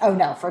sure. Yes. Oh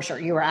no, for sure.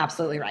 You were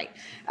absolutely right.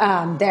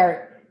 There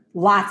are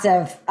lots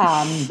of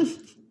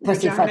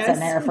pussyfoots in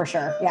there for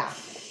sure. Yeah.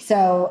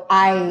 So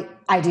I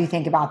do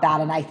think about that,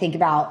 and I think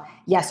about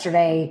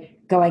yesterday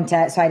so I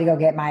had to go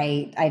get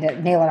I had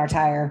to nail in our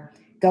tire,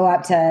 go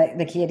up to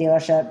the Kia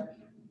dealership.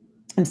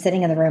 I'm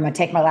sitting in the room. I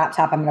take my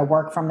laptop. I'm going to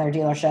work from their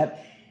dealership.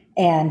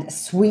 And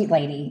sweet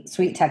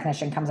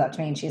technician comes up to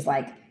me and she's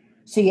like,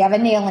 so you have a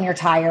nail in your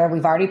tire.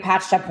 We've already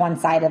patched up one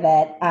side of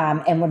it.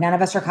 And none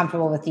of us are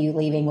comfortable with you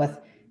leaving with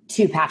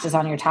 2 patches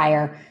on your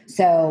tire.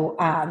 So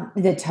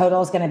the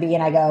total is going to be,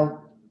 and I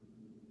go,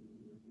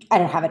 I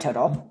don't have a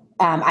total.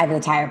 I have the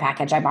tire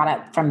package. I bought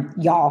it from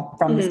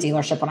this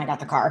dealership when I got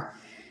the car.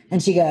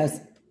 And she goes,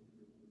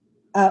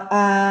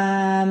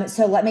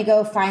 so let me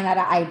go find that.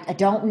 I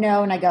don't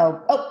know. And I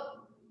go,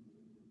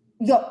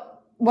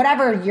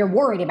 whatever you're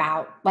worried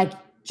about, like,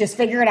 just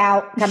figure it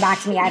out. Come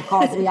back to me. I have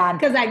calls to be on.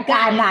 Because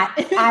I'm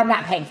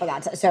not paying for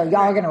that. So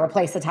y'all are going to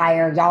replace the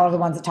tire. Y'all are the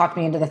ones that talked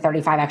me into the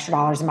 $35 extra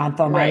a month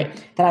on that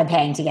I'm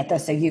paying to get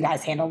this. So you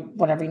guys handle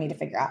whatever you need to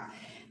figure out.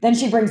 Then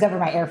she brings over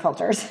my air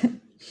filters.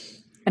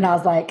 And I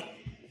was like,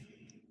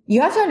 you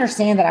have to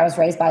understand that I was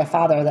raised by a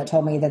father that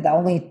told me that the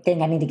only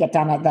thing I need to get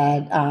done at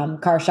the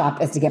car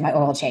shop is to get my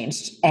oil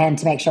changed and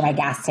to make sure my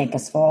gas tank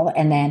is full.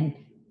 And then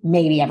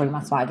maybe every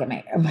once in a while I get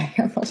my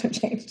air filter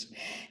changed.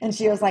 And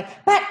she was like,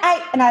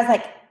 I was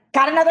like,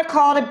 got another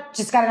call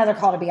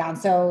to be on.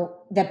 So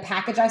the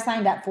package I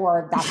signed up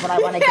for, that's what I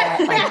want to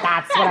get. Like,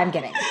 that's what I'm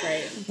getting.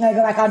 Right. And I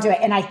go back onto it.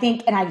 And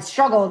I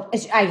struggled.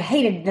 I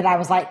hated that I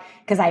was like,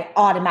 because I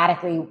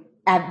automatically,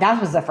 that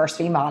was the first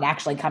female that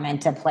actually come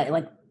into play.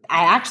 Like,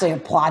 I actually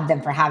applaud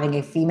them for having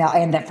a female,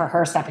 and that for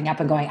her stepping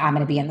up and going, I'm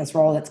going to be in this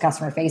role that's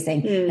customer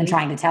facing and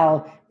trying to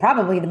tell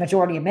probably the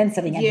majority of men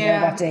sitting in here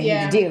what they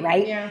need to do.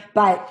 Right. Yeah.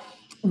 But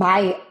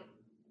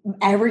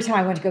every time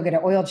I went to go get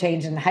an oil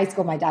change in high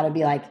school, my dad would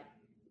be like,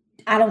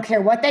 I don't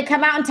care what they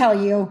come out and tell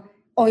you,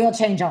 oil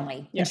change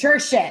only. Yeah. And sure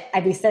as shit,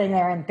 I'd be sitting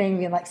there and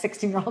being like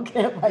 16-year-old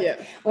kid,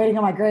 waiting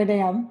on my Grand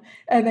Am.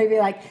 And they'd be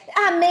like,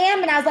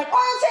 ma'am. And I was like,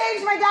 oil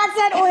change. My dad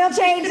said oil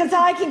change. That's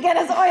all I can get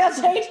is oil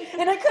change.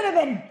 And it could have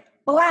been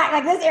black.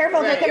 Like, this air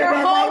filter could have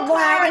been like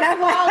black. And I'm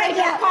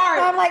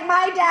like,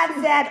 my dad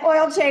said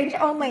oil change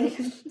only.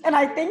 And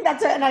I think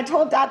that's it. And I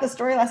told Dad the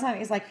story last night.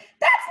 He's like,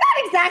 that's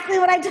not exactly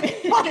what I told you.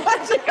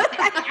 That's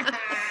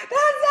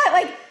not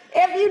like,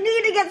 if you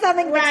need to get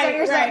something fixed on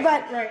yourself.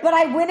 But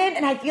I went in,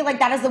 and I feel like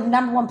that is the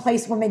number one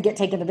place women get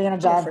taken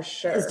advantage of. For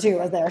sure. Is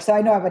there. So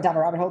I know I went down a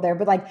rabbit hole there,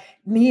 but like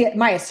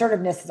my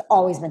assertiveness has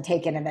always been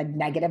taken in a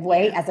negative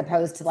way, as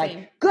opposed to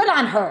like, good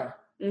on her.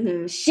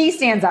 She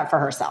stands up for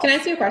herself. Can I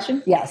ask you a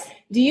question? Yes.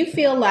 Do you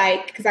feel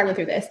like, because I went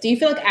through this, do you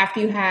feel like after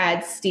you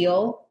had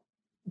Steele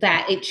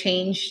that it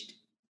changed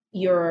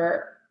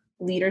your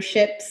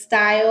leadership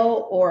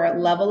style or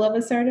level of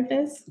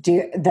assertiveness?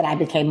 That I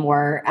became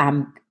more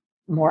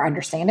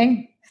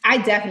understanding? I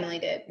definitely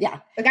did. Yeah.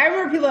 Like I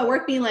remember people at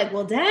work being like,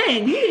 well,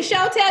 dang, you didn't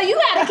show tell you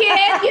had a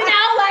kid, you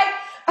know, like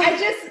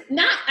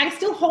I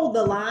still hold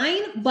the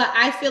line, but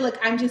I feel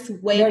like I'm just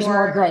There's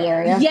more gray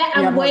area. Yeah,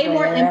 I'm way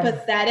more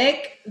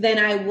empathetic than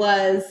I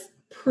was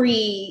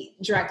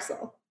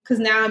pre-Drexel. Because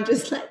now I'm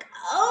just like,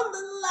 oh, the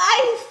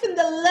life and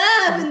the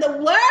love and the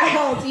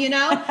world, you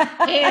know?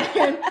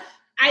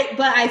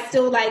 But I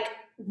still like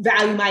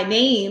value my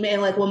name.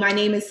 And like when my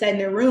name is said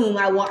in a room,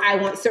 I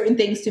want certain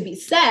things to be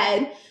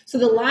said. So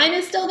the line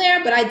is still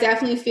there, but I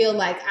definitely feel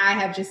like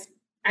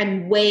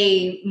I'm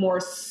way more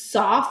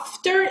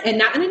softer and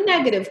not in a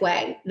negative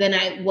way than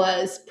I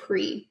was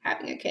pre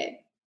having a kid.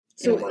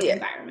 So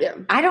environment. Yeah.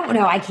 I don't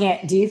know. I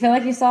can't. Do you feel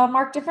like you saw a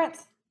marked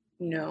difference?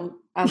 No.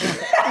 Okay.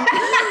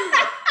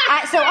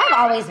 So I've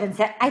always been.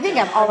 I think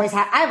I've always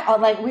had.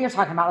 Like we were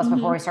talking about this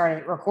before we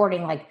started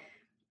recording. Like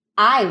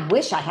I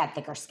wish I had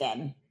thicker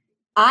skin.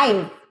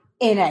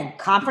 In a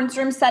conference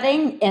room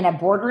setting, in a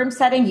boardroom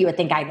setting, you would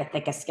think I had the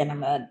thickest skin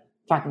on the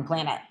fucking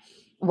planet.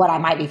 What I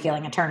might be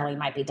feeling internally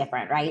might be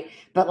different, right?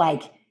 But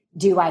like,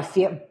 do I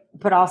feel?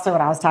 But also,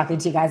 what I was talking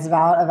to you guys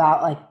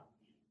about like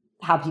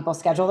how people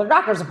schedule their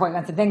doctor's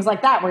appointments and things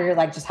like that, where you're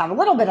like just have a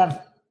little bit of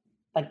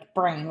like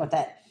brain with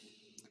it.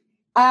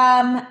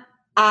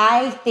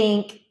 I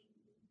think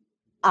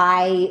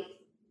I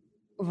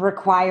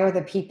require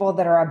the people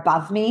that are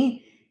above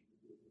me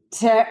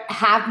to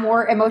have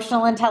more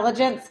emotional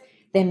intelligence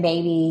than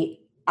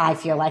maybe I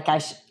feel like I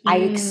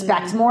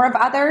expect more of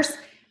others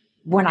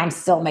when I'm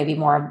still maybe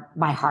more of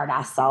my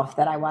hard-ass self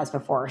that I was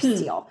before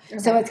Steele. Okay.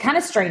 So it's kind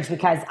of strange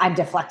because I'm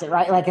deflected,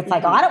 right? Like it's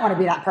like, oh, I don't want to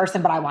be that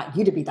person, but I want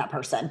you to be that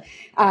person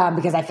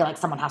because I feel like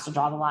someone has to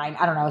draw the line.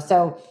 I don't know.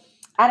 So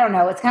I don't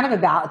know. It's kind of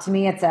about, to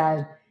me,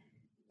 I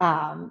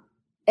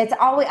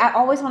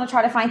always want to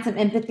try to find some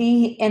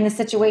empathy in the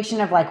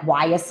situation of like,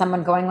 why is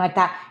someone going like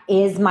that?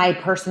 Is my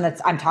person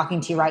I'm talking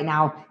to right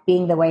now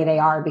being the way they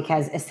are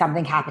because is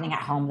something happening at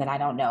home that I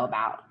don't know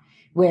about?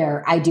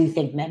 Where I do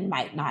think men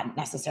might not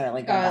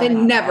necessarily go. They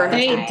don't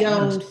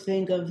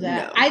think of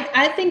that. No.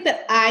 I think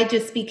that I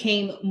just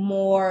became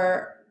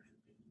more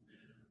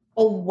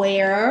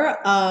aware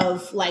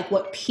of like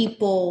what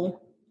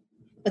people,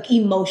 like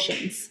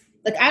emotions.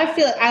 Like I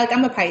feel like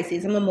I'm a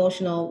Pisces. I'm an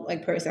emotional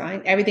like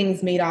person.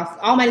 Everything's made off.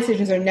 All my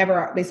decisions are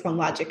never based on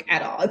logic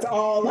at all. It's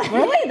all like,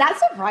 really? That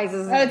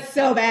surprises me. It's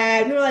so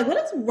bad. People are like, what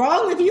is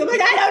wrong with you? I'm like,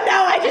 I don't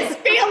know. I just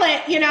feel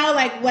it, you know,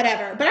 like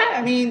whatever. But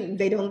I mean,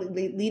 they don't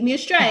lead me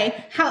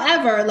astray.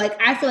 However, like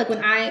I feel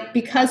like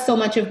because so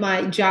much of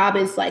my job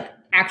is like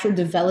actual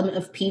development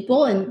of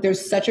people, and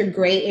there's such a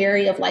gray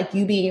area of like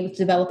you being able to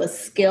develop a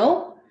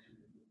skill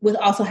with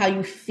also how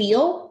you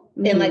feel.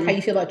 And like how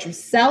you feel about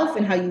yourself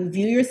and how you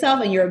view yourself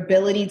and your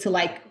ability to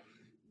like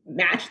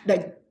match,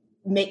 like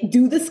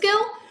do the skill,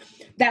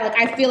 that like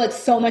I feel like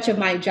so much of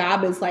my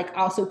job is like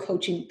also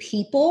coaching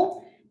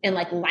people and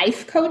like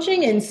life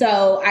coaching. And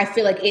so I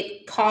feel like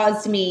it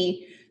caused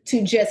me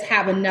to just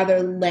have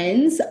another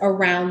lens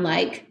around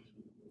like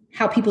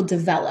how people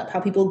develop, how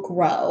people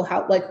grow,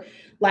 how like,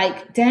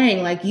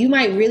 dang, like you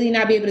might really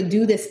not be able to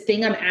do this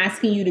thing I'm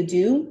asking you to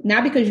do,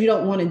 not because you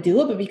don't want to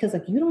do it, but because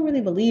like you don't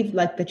really believe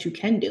like that you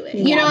can do it.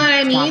 You know what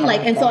I mean?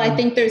 Like, and so I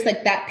think there's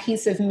like that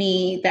piece of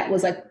me that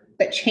was like,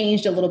 that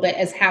changed a little bit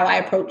as how I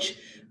approach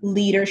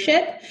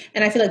leadership.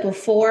 And I feel like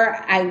before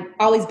I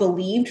always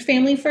believed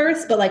family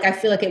first, but like I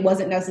feel like it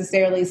wasn't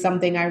necessarily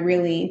something I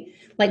really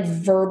like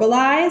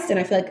verbalized. And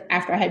I feel like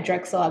after I had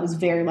Drexel, I was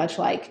very much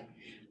like,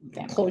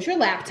 close your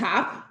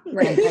laptop,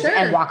 right?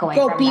 And walk away.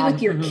 Go be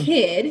with your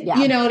kid. Yeah.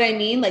 You know what I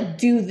mean? Like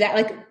do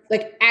that,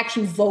 like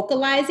actually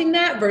vocalizing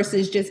that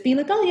versus just being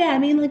like, oh yeah, I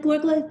mean like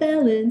work-life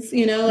balance.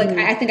 You know, like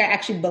I think I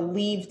actually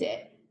believed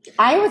it.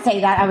 I would say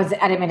that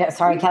I didn't mean to.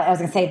 Sorry, Kelly. I was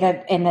going to say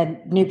that in the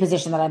new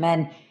position that I'm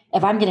in,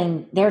 if I'm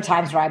getting, there are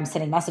times where I'm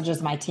sending messages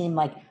to my team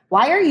like,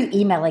 why are you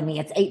emailing me?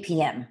 It's 8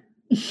 p.m.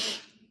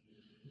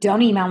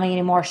 Don't email me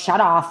anymore.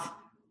 Shut off.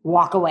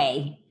 Walk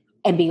away.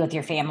 And be with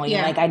your family.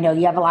 Yeah. Like, I know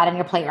you have a lot on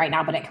your plate right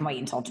now, but it can wait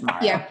until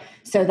tomorrow. Yeah.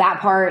 So that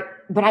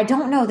part, but I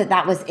don't know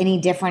that was any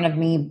different of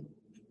me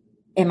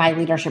in my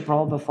leadership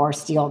role before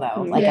Steele,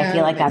 though. Like, I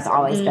feel like that's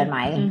always been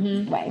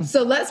my way.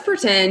 So let's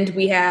pretend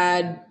we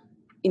had,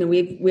 you know,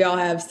 we all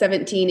have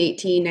 17,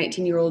 18,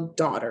 19-year-old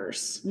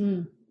daughters.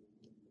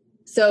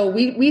 So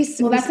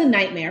well, that's a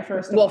nightmare,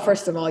 first of all. Well,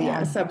 first of all,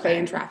 yes, subway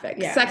and traffic.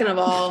 Yeah. Second of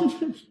all,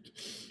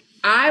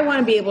 I want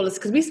to be able to,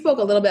 because we spoke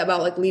a little bit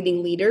about like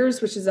leading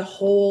leaders, which is a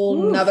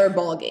whole nother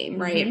ball game,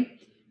 right?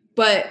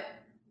 But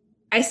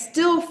I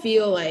still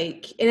feel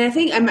like, and I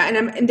think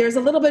and there's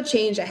a little bit of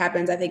change that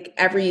happens. I think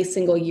every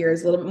single year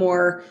is a little bit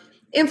more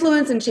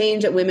influence and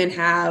change that women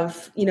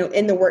have, you know,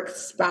 in the work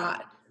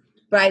spot.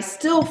 But I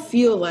still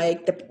feel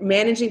like the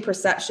managing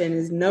perception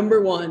is number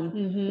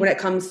one when it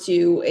comes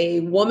to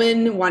a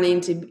woman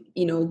wanting to,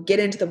 you know, get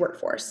into the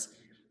workforce.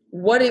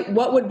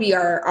 what would be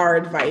our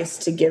advice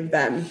to give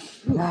them?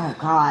 Oh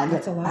God,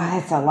 That's a lot.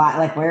 That's a lot.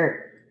 Like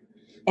I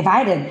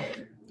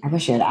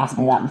wish you had asked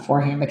me that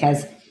beforehand,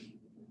 because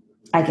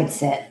I could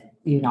sit,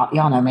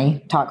 y'all know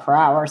me, talk for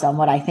hours on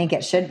what I think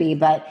it should be,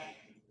 but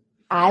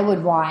I've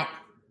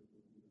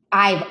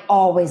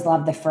always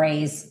loved the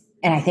phrase,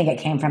 and I think it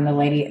came from the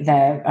lady,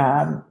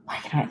 why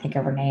can't I think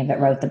of her name, that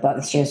wrote the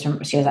book. She was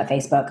at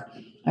Facebook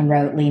and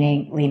wrote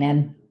Lean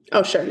In.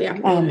 Oh, sure. Yeah.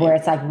 Where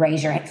it's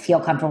like, feel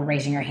comfortable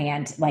raising your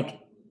hand, like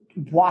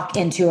walk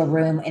into a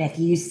room. And if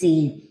you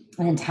see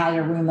an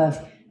entire room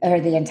or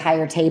the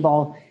entire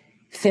table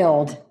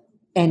filled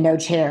and no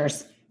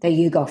chairs, that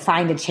you go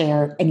find a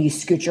chair and you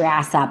scoot your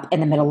ass up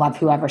in the middle of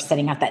whoever's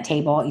sitting at that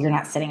table. You're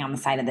not sitting on the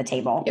side of the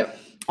table. Yep.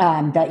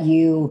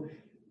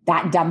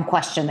 That dumb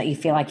question that you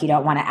feel like you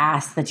don't want to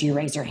ask, that you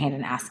raise your hand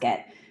and ask it,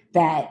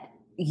 that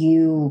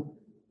you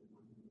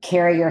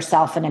carry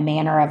yourself in a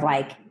manner of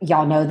like,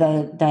 y'all know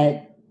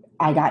that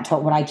I got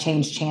told when I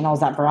changed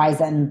channels at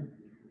Verizon,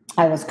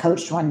 I was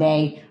coached one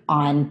day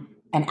on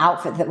an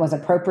outfit that was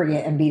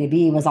appropriate in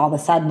B2B was all of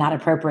a sudden not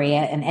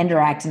appropriate and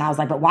indirect. And I was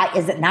like, but why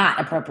is it not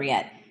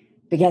appropriate?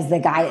 Because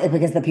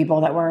the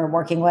people that we're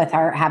working with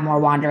have more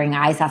wandering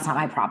eyes. That's not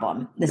my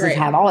problem. This is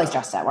how I've always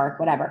dressed at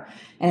work, whatever.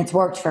 And it's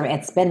worked for me.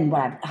 It's been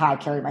how I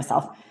carry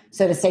myself.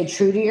 So to stay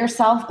true to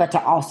yourself, but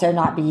to also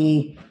not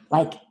be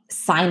like,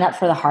 sign up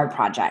for the hard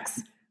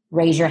projects.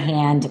 Raise your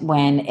hand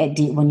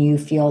when you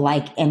feel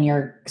like in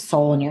your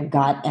soul and your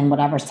gut and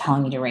whatever's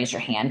telling you to raise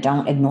your hand.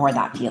 Don't ignore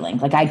that feeling.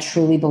 Like, I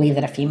truly believe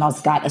that a female's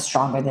gut is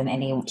stronger than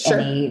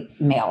any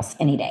male's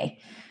any day.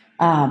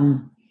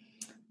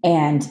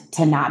 And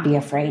to not be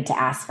afraid to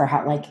ask for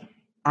help. Like,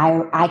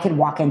 I could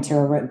walk into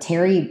a room.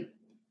 Terry,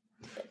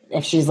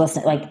 if she's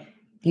listening, like,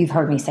 you've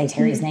heard me say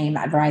Terry's name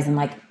at Verizon,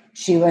 like,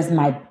 she was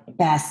my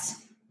best.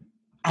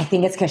 I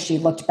think it's because she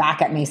looked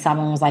back at me.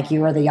 Someone was like,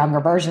 you were the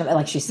younger version of it.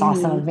 Like, she saw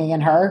some of me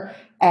in her,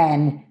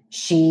 and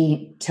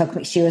she took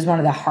me. She was one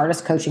of the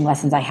hardest coaching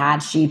lessons I had.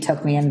 She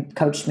took me and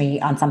coached me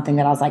on something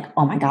that I was like,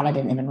 oh my God, I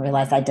didn't even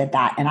realize I did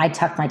that. And I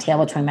tucked my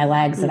tail between my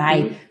legs and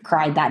I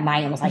cried that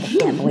night and was like, I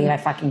can't believe I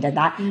fucking did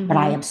that. But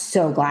I am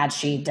so glad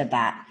she did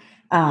that.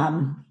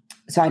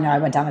 So I know I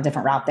went down a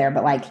different route there,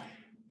 but like,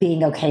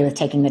 being okay with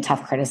taking the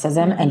tough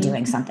criticism and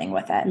doing something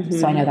with it.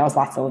 So I know that was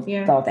lots of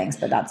little things,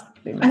 but that's.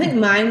 I think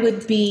mine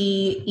would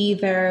be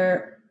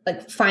either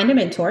like find a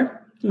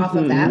mentor off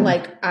of that.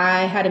 Like,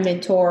 I had a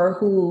mentor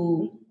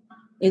who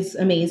is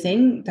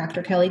amazing,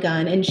 Dr. Kelly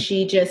Gunn, and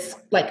she just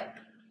like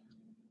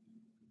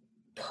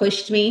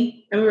pushed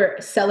me. I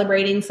remember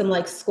celebrating some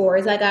like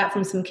scores I got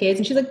from some kids,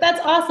 and she's like,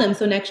 that's awesome.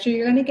 So next year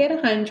you're going to get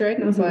 100.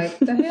 And I was like,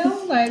 the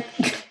hell? Like,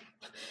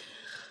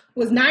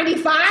 was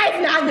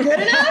 95 not good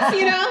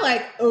enough?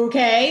 Like,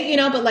 okay,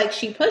 but like,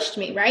 she pushed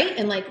me, right?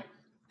 And like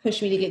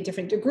pushed me to get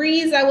different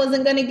degrees I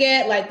wasn't going to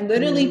get, like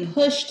literally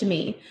pushed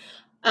me.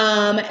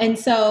 And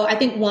so I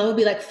think one would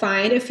be like,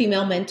 find a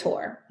female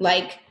mentor,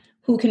 like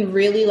who can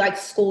really like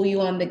school you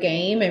on the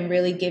game and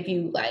really give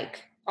you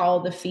like all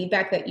the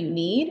feedback that you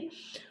need.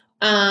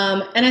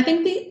 And I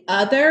think the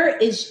other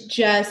is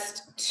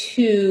just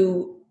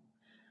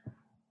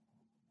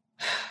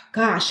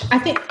I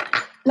think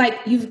like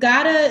you've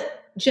got to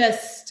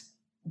just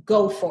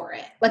go for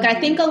it. Like, I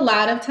think a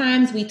lot of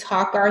times we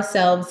talk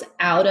ourselves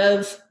out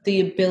of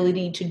the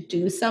ability to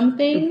do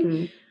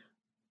something.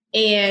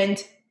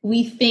 And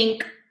we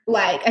think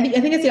like, I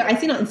think I see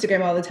it on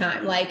Instagram all the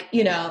time. Like,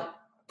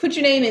 put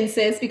your name in,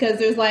 sis, because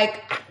there's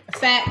like a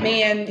fat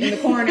man in the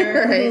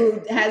corner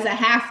who has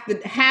half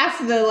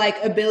the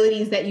like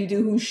abilities that you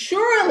do, who's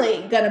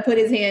surely gonna put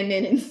his hand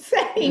in and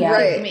say,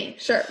 right, me.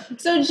 Sure.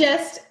 So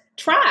just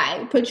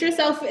put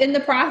yourself in the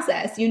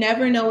process. You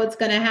never know what's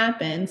going to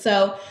happen.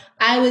 So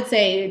I would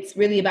say it's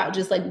really about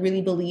just like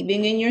really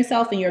believing in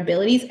yourself and your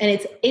abilities. And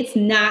it's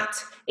not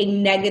a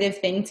negative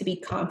thing to be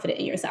confident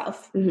in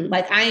yourself.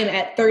 Like, I am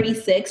at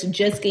 36,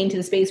 just getting to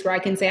the space where I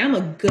can say I'm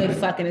a good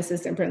fucking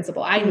assistant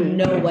principal. I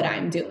know what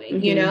I'm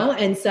doing,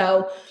 And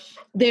so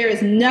there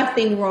is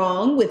nothing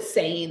wrong with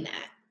saying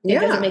that. It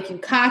doesn't make you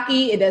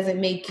cocky. It doesn't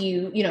make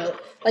you,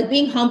 like,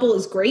 being humble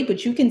is great,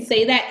 but you can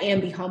say that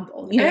and be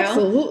humble,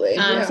 Absolutely.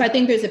 So I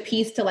think there's a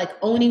piece to like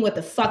owning what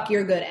the fuck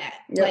you're good at.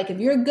 Like, if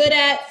you're good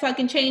at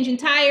fucking changing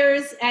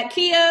tires at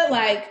Kia,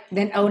 like,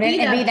 then own it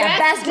and be the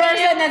best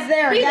version that's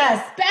there. Be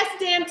the best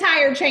damn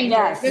tire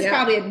changer. There's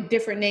probably a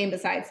different name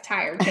besides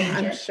tire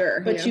changer. I'm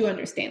sure. But you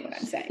understand what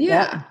I'm saying.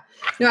 Yeah.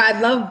 No, I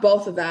love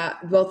both of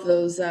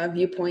those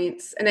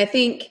viewpoints. And I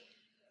think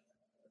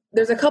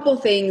there's a couple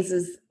things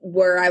is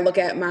where I look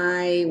at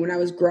when I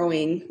was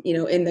growing,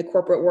 in the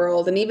corporate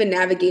world and even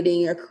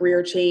navigating a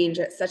career change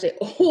at such an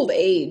old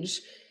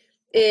age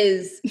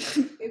is,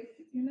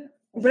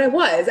 but I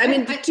was, I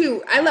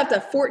left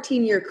a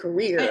 14-year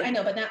career. I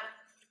know, but not,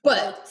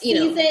 but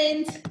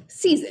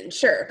seasoned,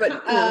 sure.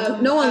 But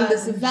no one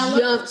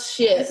jumped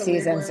shit.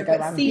 Seasons ago.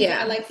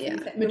 I like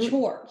seasoned.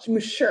 Mature.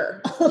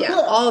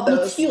 Yeah, all of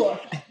those. Mature.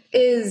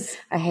 is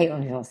I hate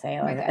when people say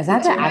it like that. Is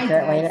that the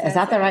accurate way? Is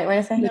that the right way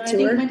to say it? No, I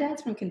think my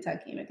dad's from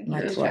Kentucky, and I think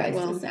he just tries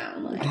well. to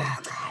sound like. Oh,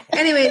 God.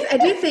 anyways, I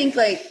do think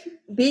like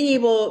being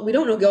able, we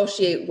don't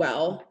negotiate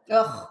well.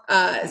 Ugh.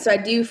 So I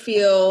do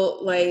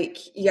feel like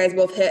you guys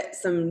both hit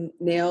some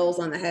nails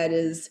on the head,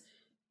 is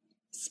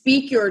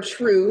speak your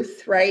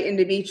truth, right? And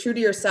to be true to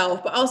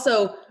yourself, but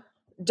also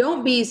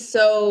don't be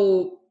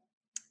so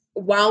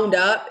wound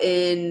up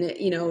in,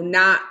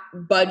 not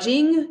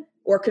budging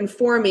or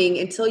conforming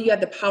until you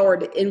have the power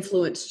to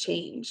influence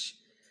change.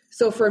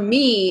 So for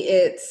me,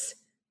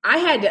 I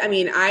had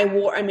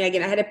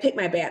to pick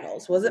my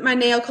battles. Was it my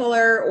nail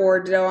color, or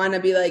did I want to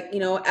be like,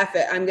 F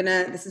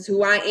it, this is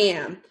who I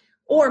am?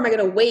 Or am I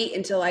going to wait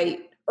until I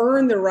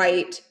earn the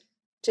right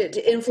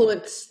to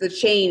influence the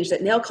change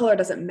that nail color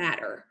doesn't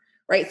matter,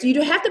 right? So you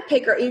do have to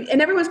pick,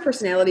 and everyone's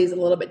personality is a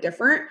little bit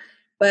different,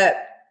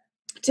 but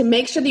to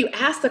make sure that you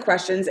ask the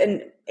questions.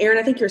 And Erin,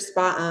 I think you're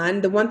spot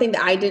on. The one thing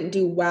that I didn't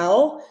do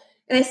well,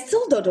 and I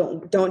still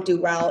don't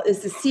do well, is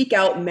to seek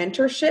out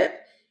mentorship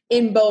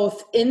in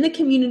the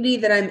community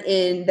that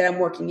I'm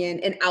working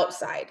in, and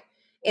outside.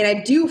 And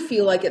I do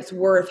feel like it's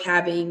worth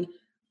having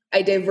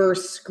a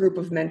diverse group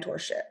of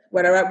mentorship,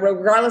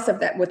 regardless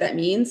of what that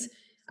means,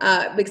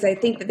 because I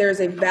think that there's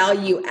a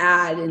value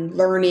add in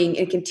learning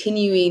and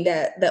continuing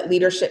that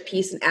leadership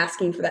piece and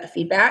asking for that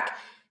feedback.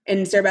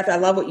 And Sarah Beth, I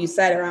love what you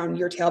said around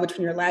your tail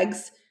between your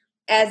legs.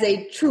 As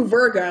a true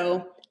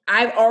Virgo,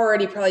 I've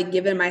already probably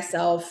given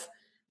myself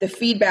the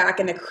feedback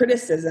and the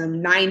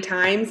criticism 9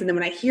 times. And then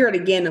when I hear it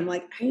again, I'm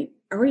like, I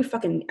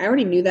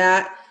already knew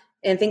that.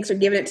 And thanks for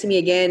giving it to me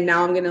again.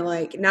 Now I'm going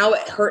to now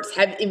it hurts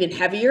even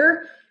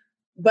heavier,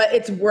 but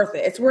it's worth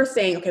it. It's worth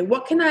saying, okay,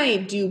 what can I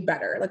do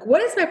better? Like,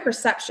 what is my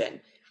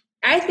perception?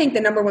 I think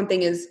the number one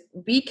thing is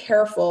be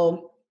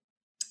careful.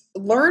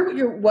 Learn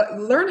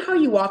how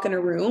you walk in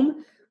a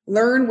room,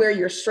 learn where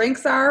your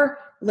strengths are,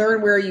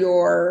 learn where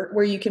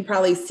you can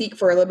probably seek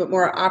for a little bit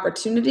more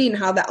opportunity, and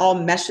how that all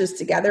meshes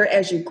together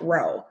as you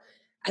grow.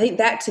 I think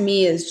that to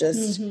me is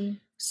just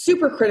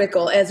super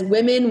critical as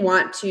women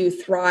want to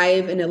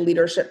thrive in a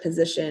leadership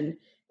position.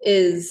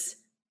 Is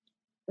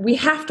we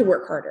have to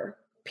work harder,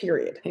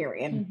 period.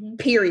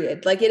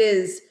 Period. Like, it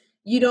is,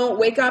 you don't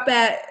wake up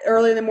at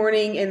early in the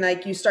morning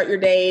and you start your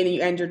day and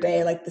you end your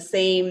day like the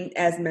same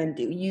as men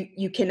do.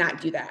 You cannot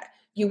do that.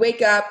 You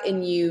wake up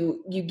and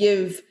you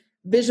give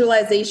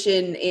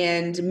visualization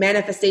and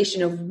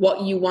manifestation of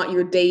what you want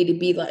your day to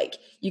be like.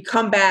 You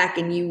come back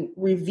and you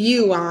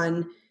review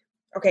on,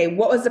 okay,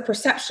 what was the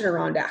perception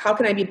around that? How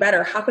can I be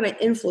better? How can I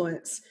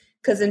influence?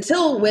 Because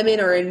until women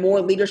are in more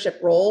leadership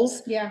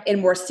roles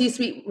and more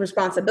C-suite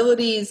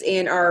responsibilities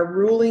and are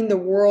ruling the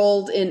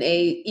world in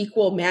a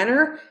equal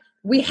manner,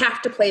 we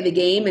have to play the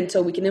game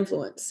until we can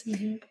influence.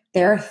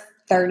 There are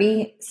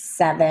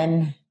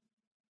 37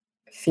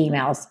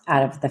 females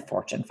out of the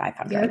Fortune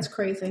 500. Yeah, that's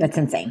crazy. That's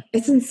insane.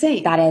 It's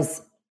insane. That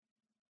is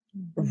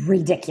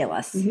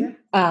ridiculous.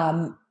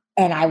 And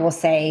I will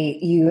say,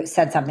 you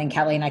said something,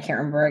 Kelly, and I can't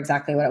remember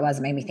exactly what it was.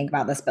 It made me think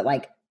about this, but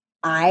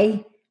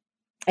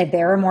if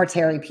there were more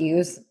Terry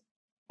Pughs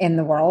in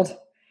the world,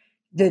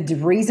 the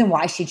reason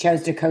why she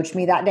chose to coach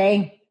me that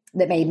day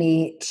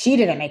she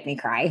didn't make me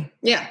cry.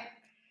 Yeah.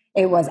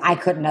 It was, I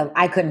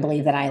couldn't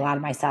believe that I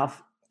allowed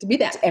myself to be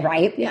that.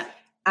 Right? Yeah.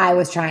 I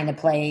was trying to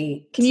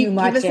play Can you too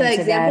much give us an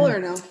example them. or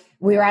no?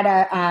 We were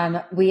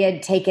at we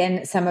had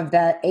taken some of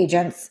the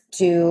agents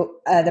to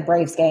the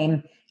Braves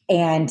game,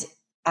 and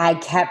I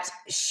kept,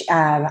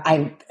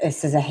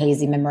 this is a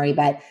hazy memory,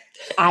 but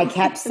I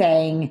kept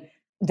saying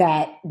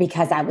that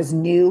because I was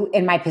new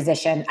in my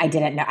position, I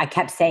didn't know. I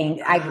kept saying,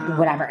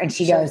 whatever. And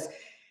she said,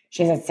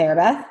 Sarah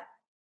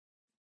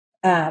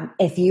Beth,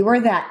 if you were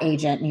that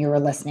agent and you were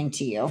listening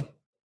to you,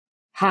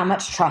 how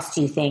much trust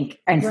do you think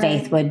and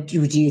faith do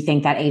you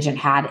think that agent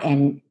had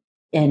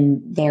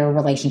in their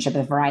relationship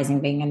with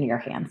Verizon being in your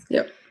hands?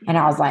 Yep. And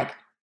I was like,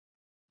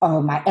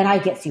 oh my, and I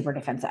get super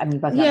defensive. I mean,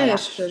 both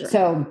sure.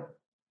 So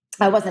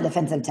I wasn't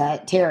defensive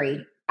to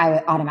Terry. I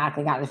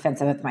automatically got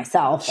defensive with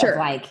myself. Sure.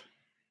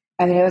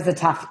 It was a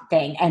tough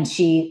thing. And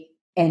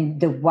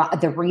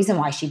the reason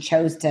why she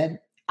chose to,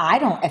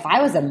 if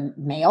I was a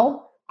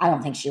male, I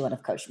don't think she would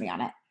have coached me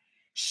on it.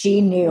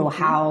 She knew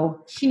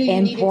how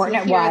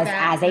important it was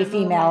as a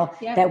female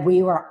that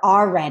we were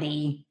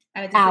already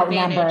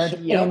outnumbered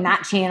in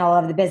that channel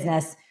of the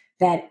business,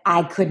 that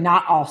I could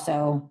not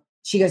also.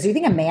 She goes, do you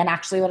think a man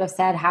actually would have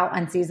said how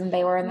unseasoned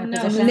they were in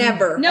their position?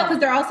 Never. No, because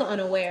they're also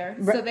unaware.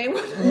 So they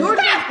would nor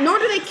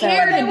do they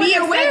care to be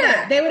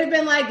aware. They would have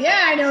been like,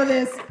 yeah, I know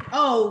this.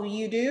 Oh,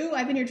 you do?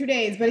 I've been here 2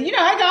 days, but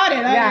I got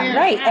it.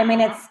 Right. I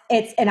mean,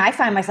 it's, and I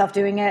find myself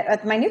doing it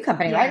with my new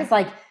company, right? It's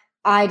like,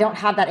 I don't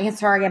have that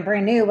answer. I'm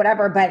brand new,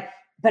 whatever. But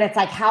it's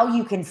like how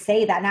you can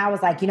say that. Now I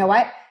was like, you know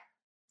what?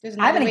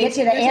 I'm going to get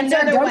you the answer.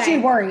 Don't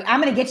you worry.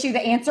 I'm going to get you the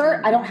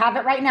answer. I don't have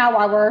it right now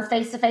while we're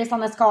face to face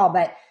on this call,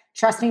 but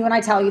trust me when I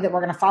tell you that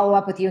we're going to follow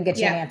up with you and get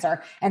you an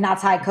answer. And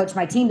that's how I coach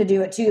my team to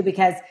do it too,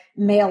 because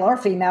male or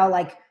female,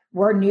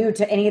 we're new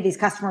to any of these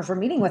customers we're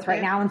meeting with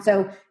right now. And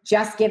so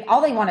just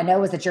all they want to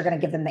know is that you're going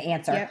to give them the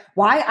answer.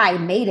 Why I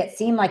made it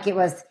seem like it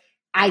was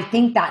I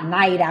think that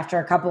night after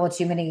a couple of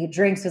too many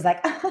drinks was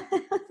like,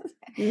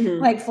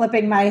 like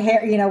flipping my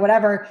hair,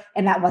 whatever.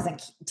 And that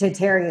wasn't to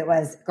Terry. It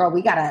was, girl,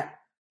 we got to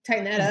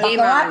tighten that up. Game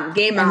on.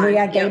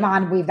 Game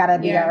on. We've got to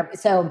be there.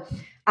 So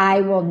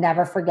I will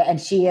never forget.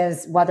 And she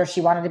is, whether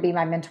she wanted to be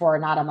my mentor or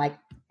not, I'm like,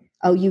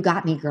 oh, you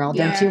got me, girl.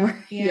 Don't you worry.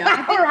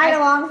 Yeah. We're right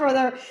along for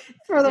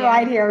the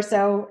ride here.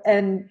 So,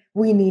 and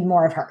we need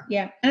more of her.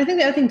 Yeah. And I think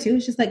the other thing too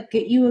is just like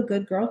get you a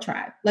good girl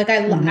tribe. Like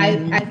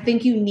I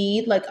think you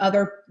need like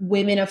other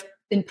women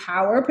in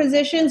power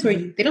positions where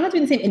they don't have to be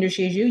in the same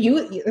industry as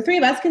you. The three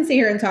of us can sit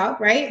here and talk,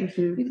 right?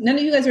 None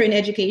of you guys are in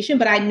education,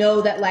 but I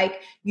know that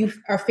like you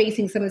are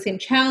facing some of the same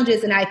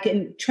challenges and I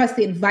can trust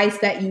the advice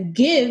that you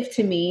give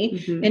to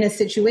me in a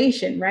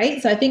situation,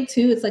 right? So I think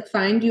too, it's like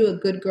find you a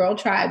good girl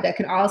tribe that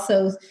can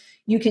also,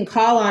 you can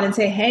call on and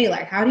say, hey,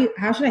 like, how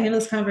should I handle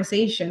this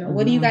conversation? Or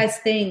what do you guys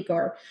think?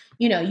 Or,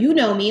 you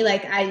know me,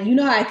 like how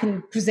I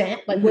can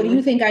present, like, what do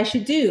you think I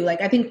should do? Like,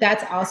 I think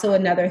that's also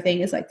another thing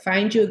is like,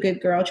 find you a good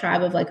girl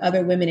tribe of like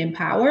other women in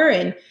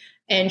power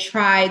and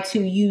try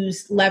to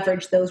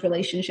leverage those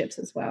relationships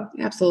as well.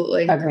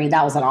 Absolutely. Agreed.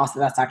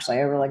 That's actually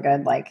a really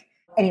good, like,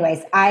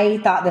 anyways, I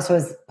thought this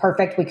was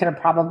perfect. We could have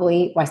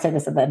probably, I say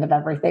this at the end of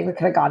everything, we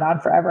could have gone on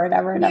forever and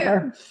ever and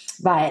ever,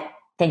 but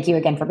thank you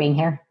again for being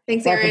here.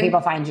 Thanks, Where Erin. can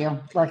people find you?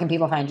 Where can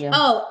people find you?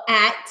 Oh,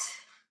 I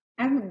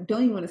don't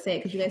even want to say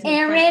it because you guys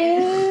Erin.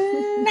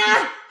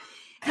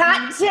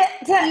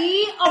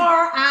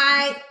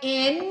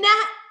 ERINN.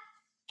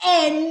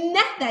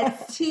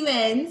 That's 2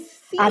 N's.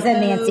 As in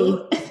Nancy.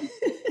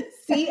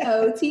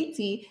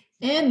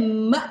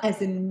 COTTM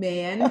as in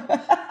man.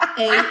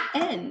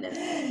 AN.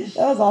 That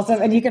was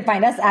awesome. And you can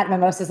find us at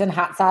Mimosas and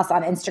Hot Sauce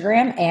on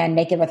Instagram and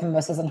Naked with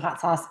Mimosas and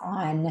Hot Sauce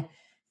on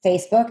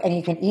Facebook. And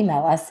you can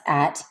email us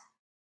at,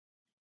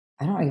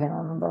 I don't even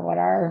remember what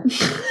our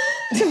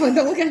Don't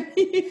look at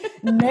me.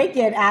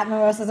 naked at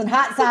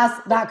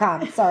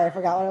mimosasandhotsauce.com. Sorry, I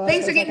forgot what it was.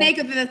 Thanks for getting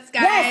naked with us,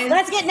 guys. Yes,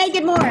 let's get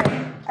naked more.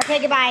 Okay,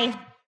 goodbye.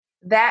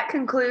 That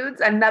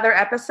concludes another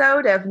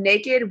episode of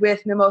Naked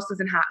with Mimosas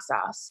and Hot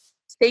Sauce.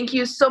 Thank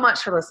you so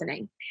much for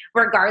listening.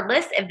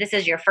 Regardless if this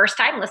is your first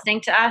time listening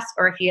to us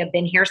or if you have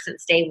been here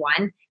since day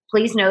one,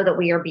 please know that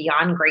we are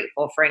beyond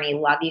grateful for any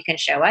love you can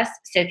show us.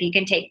 So if you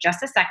can take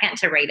just a second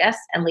to rate us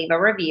and leave a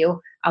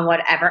review on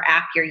whatever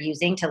app you're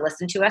using to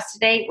listen to us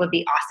today would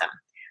be awesome.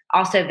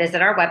 Also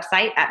visit our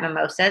website at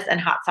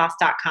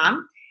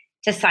mimosasandhotsauce.com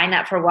to sign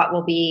up for what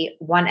will be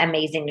one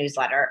amazing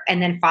newsletter. And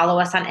then follow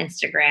us on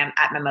Instagram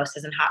at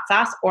Mimosas and Hot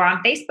Sauce or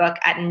on Facebook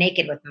at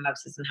Naked with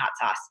Mimosas and Hot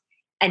Sauce.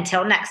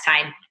 Until next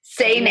time,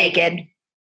 stay naked.